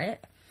fine, right?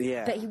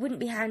 Yeah. But he wouldn't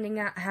be hanging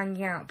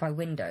out by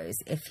windows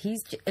if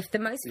the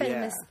most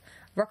famous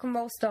rock and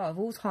roll star of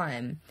all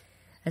time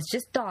has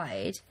just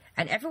died,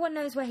 and everyone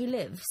knows where he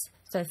lives.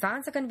 So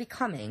fans are going to be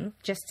coming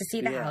just to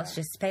see the house,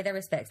 just to pay their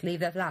respects, leave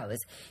their flowers.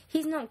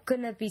 He's not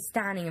going to be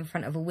standing in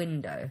front of a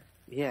window.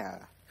 Yeah.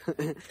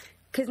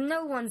 Because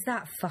no one's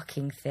that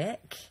fucking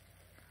thick.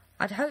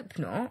 I'd hope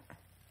not.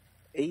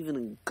 Even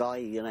a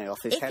guy,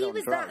 off his head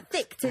on drugs.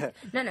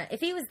 If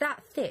he was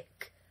that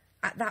thick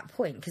at that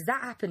point, because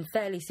that happened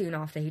fairly soon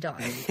after he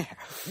died,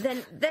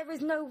 then there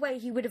is no way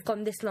he would have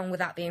gone this long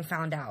without being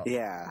found out.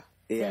 Yeah.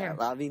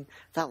 I mean,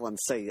 that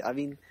one's so... I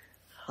mean,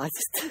 I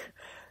just...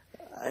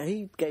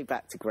 He'd go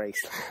back to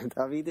Graceland.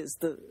 I mean, it's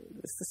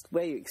just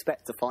where you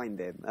expect to find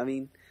him. I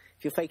mean,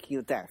 if you're faking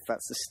your death,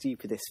 that's the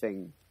stupidest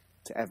thing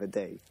to ever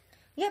do.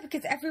 Yeah,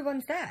 because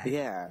everyone's there.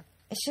 Yeah.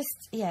 It's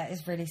just,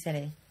 it's really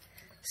silly.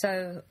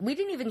 So, we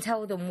didn't even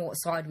tell them what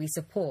side we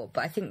support,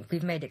 but I think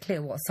we've made it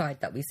clear what side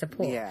that we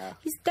support. Yeah.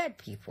 He's dead,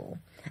 people.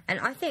 And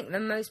I think the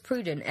most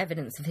prudent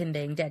evidence of him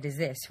being dead is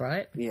this,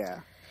 right?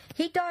 Yeah.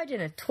 He died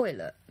in a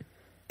toilet.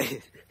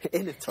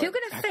 in a toilet. If you're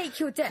going to fake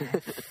your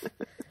death,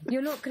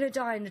 you're not going to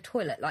die in the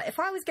toilet. Like, if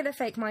I was going to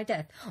fake my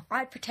death,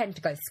 I'd pretend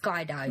to go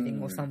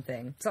skydiving or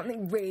something.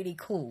 Something really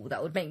cool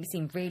that would make me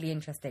seem really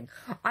interesting.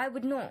 I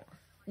would not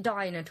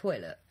die in a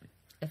toilet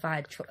if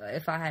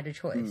I had a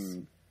choice.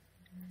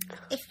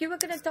 If you were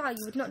going to die,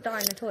 you would not die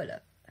in a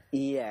toilet.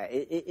 Yeah,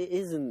 it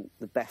isn't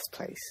the best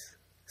place.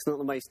 It's not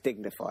the most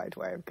dignified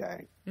way of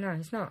going. No,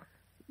 it's not.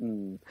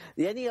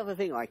 The only other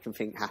thing I can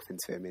think happened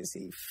to him is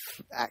he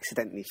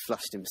accidentally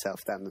flushed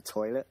himself down the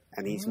toilet,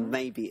 and he's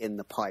maybe in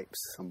the pipes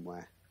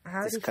somewhere.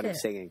 How just did he kind of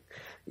fit? singing.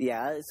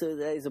 Yeah, so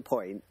there's a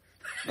point.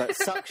 But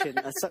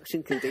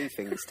suction can do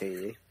things to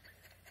you.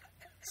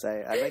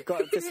 So they've got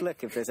to just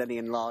look if there's any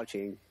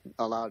enlargement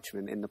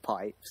in the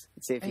pipes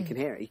and see if you can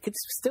hear it. He could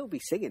still be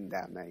singing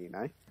down there, you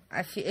know.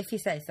 If you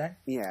say so.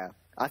 Yeah,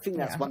 I think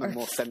that's one of the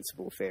more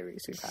sensible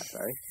theories we've had,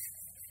 though.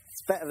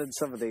 It's better than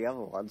some of the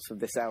other ones from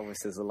this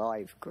Elvis is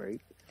Alive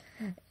group.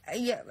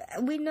 Yeah,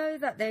 we know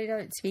that they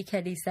don't speak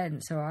any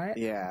sense, right?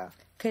 Yeah.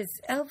 Because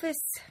Elvis,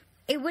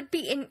 it would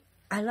be in...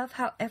 I love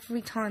how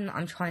every time that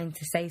I'm trying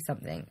to say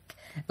something,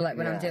 like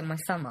when I'm doing my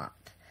sum up,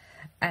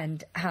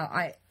 and how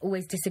I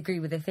always disagree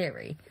with a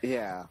theory.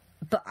 Yeah.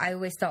 But I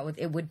always start with,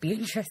 it would be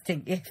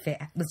interesting if it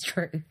was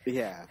true.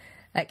 Yeah.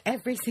 Like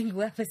every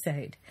single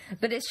episode.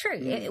 But it's true.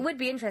 It would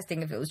be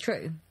interesting if it was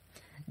true.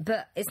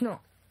 But it's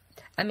not.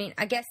 I mean,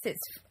 I guess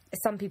it's...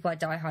 Some people are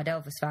diehard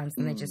Elvis fans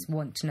and they just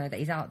want to know that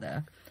he's out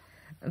there.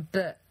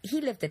 But he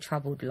lived a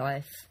troubled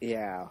life.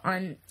 Yeah.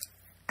 And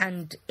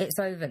it's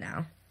over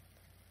now.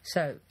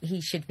 So he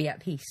should be at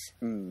peace.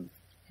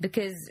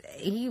 Because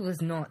he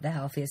was not the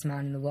healthiest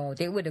man in the world.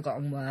 It would have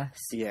gotten worse.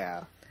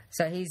 Yeah.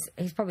 So he's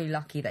probably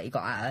lucky that he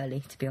got out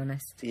early, to be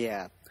honest.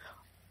 Yeah.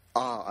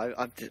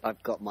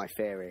 I've got my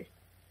theory.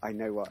 I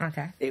know what.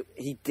 Okay.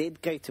 He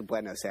did go to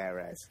Buenos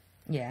Aires.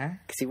 Yeah.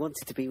 Because he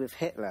wanted to be with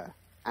Hitler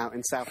out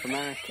in South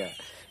America.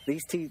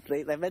 These two,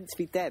 they're meant to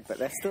be dead, but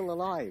they're still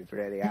alive,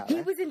 really, out there.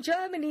 He was in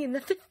Germany in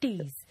the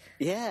 50s.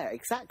 Yeah,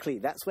 exactly.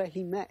 That's where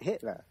he met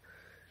Hitler.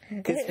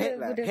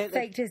 Hitler would have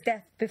faked his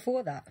death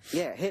before that.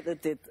 Yeah, Hitler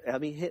did. I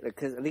mean,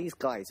 because these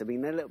guys, I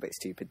mean, they're a little bit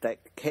stupid.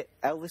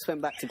 Elvis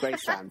went back to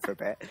Graceland for a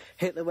bit.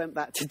 Hitler went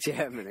back to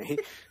Germany.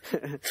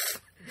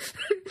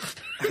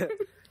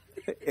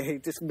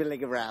 Just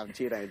milling around,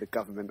 you know, the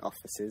government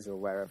offices or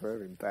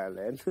wherever in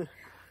Berlin.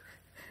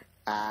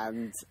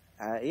 And,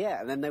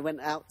 and then they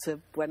went out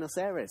to Buenos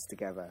Aires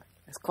together.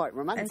 It's quite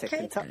romantic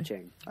and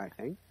touching, I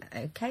think.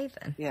 Okay,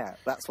 then. Yeah,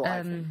 that's what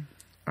I think.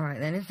 All right,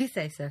 then, if you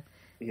say so.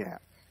 Yeah.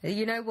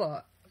 You know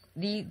what?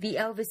 The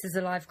Elvis is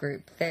Alive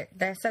group,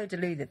 they're so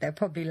deluded, they'll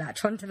probably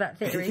latch onto that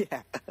theory.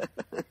 Yeah.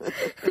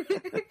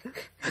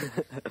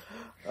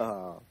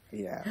 Oh,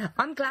 yeah.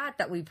 I'm glad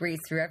that we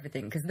breezed through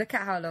everything, because look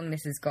at how long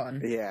this has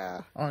gone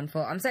on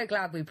for. I'm so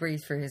glad we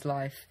breezed through his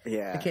life.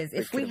 Yeah. Because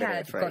if we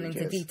had gone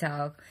into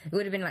detail, it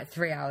would have been like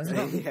 3 hours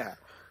long. Yeah.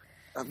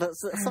 But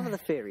some of the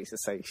theories are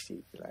so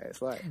stupid, though.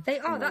 It's like... They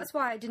are, that's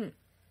why I didn't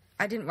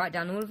write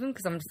down all of them,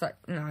 because I'm just like,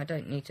 no, I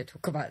don't need to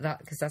talk about that,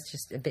 because that's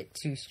just a bit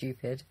too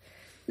stupid.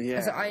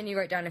 Yeah. So I only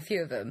wrote down a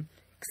few of them,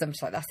 because I'm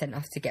just like, that's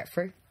enough to get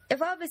through. If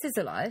Elvis is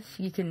alive,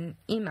 you can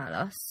email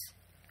us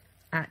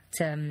at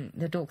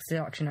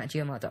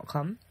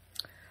thedorksdeduction@gmail.com,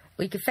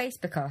 or you could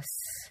Facebook us,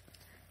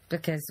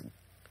 because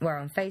we're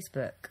on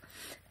Facebook,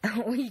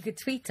 or you could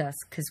tweet us,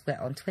 because we're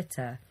on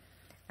Twitter.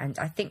 And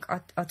I think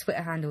our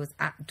Twitter handle is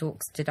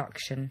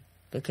 @dorksdeduction,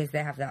 because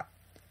they have that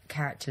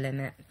character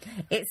limit.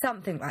 It's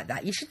something like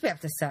that. You should be able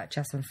to search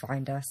us and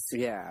find us.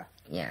 Yeah.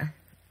 Yeah.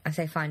 I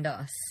say find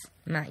us.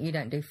 Matt, you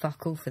don't do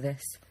fuck all for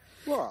this.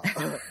 What?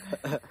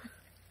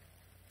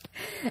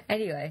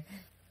 Anyway,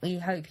 we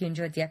hope you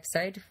enjoyed the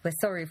episode. We're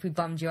sorry if we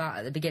bummed you out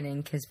at the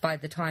beginning, because by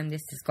the time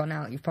this has gone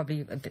out, you've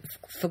probably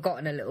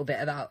forgotten a little bit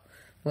about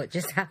what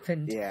just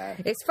happened. Yeah.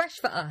 It's fresh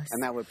for us.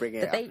 And now we're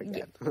bringing it up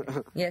again.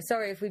 Yeah,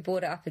 sorry if we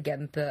brought it up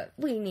again, but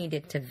we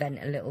needed to vent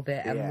a little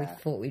bit, and we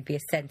thought we'd be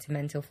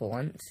sentimental for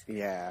once.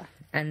 Yeah.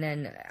 And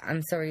then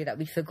I'm sorry that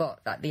we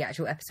forgot that the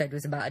actual episode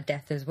was about a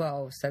death as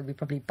well, so we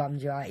probably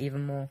bummed you out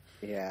even more.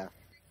 Yeah.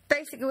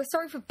 Basically, we're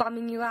sorry for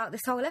bumming you out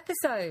this whole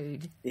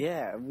episode.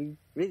 Yeah, we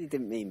really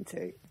didn't mean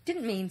to.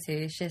 Didn't mean to,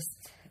 it's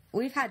just...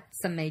 We've had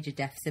some major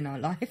deaths in our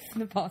life in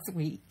the past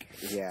week.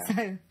 Yeah.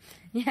 So,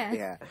 yeah.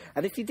 Yeah.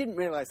 And if you didn't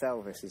realise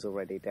Elvis is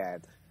already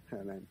dead,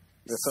 and then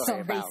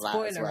Sorry, about that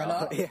spoiler as well.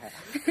 alert. Yeah.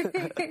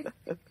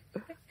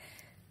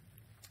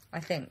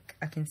 I think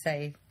I can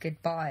say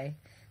goodbye,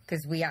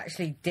 because we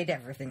actually did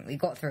everything. We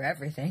got through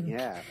everything.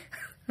 Yeah.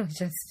 Which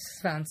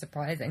just found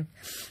surprising.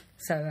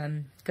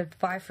 So,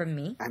 goodbye from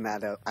me. And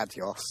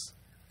adios.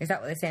 Is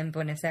that what they say in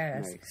Buenos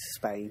Aires? No,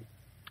 Spain.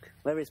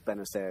 Where is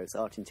Buenos Aires?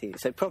 Argentina.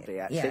 So probably,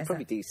 actually. Yeah, they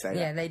probably do say that.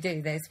 Yeah, they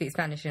do. They speak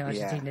Spanish in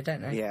Argentina,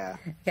 don't they? Yeah.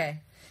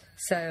 Okay.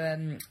 So,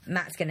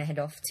 Matt's going to head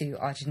off to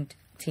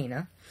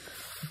Argentina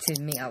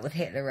to meet up with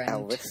Hitler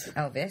and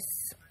Elvis.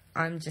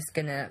 I'm just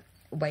going to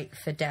wait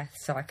for death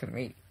so I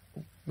can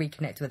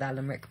reconnect with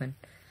Alan Rickman.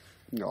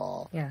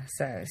 Aww. Yeah,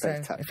 so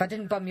if I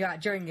didn't bum you out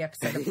during the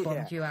episode, I've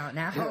bummed you out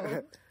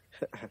now.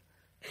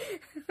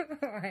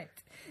 All right.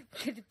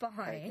 Goodbye.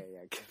 Okay,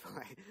 yeah,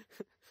 goodbye.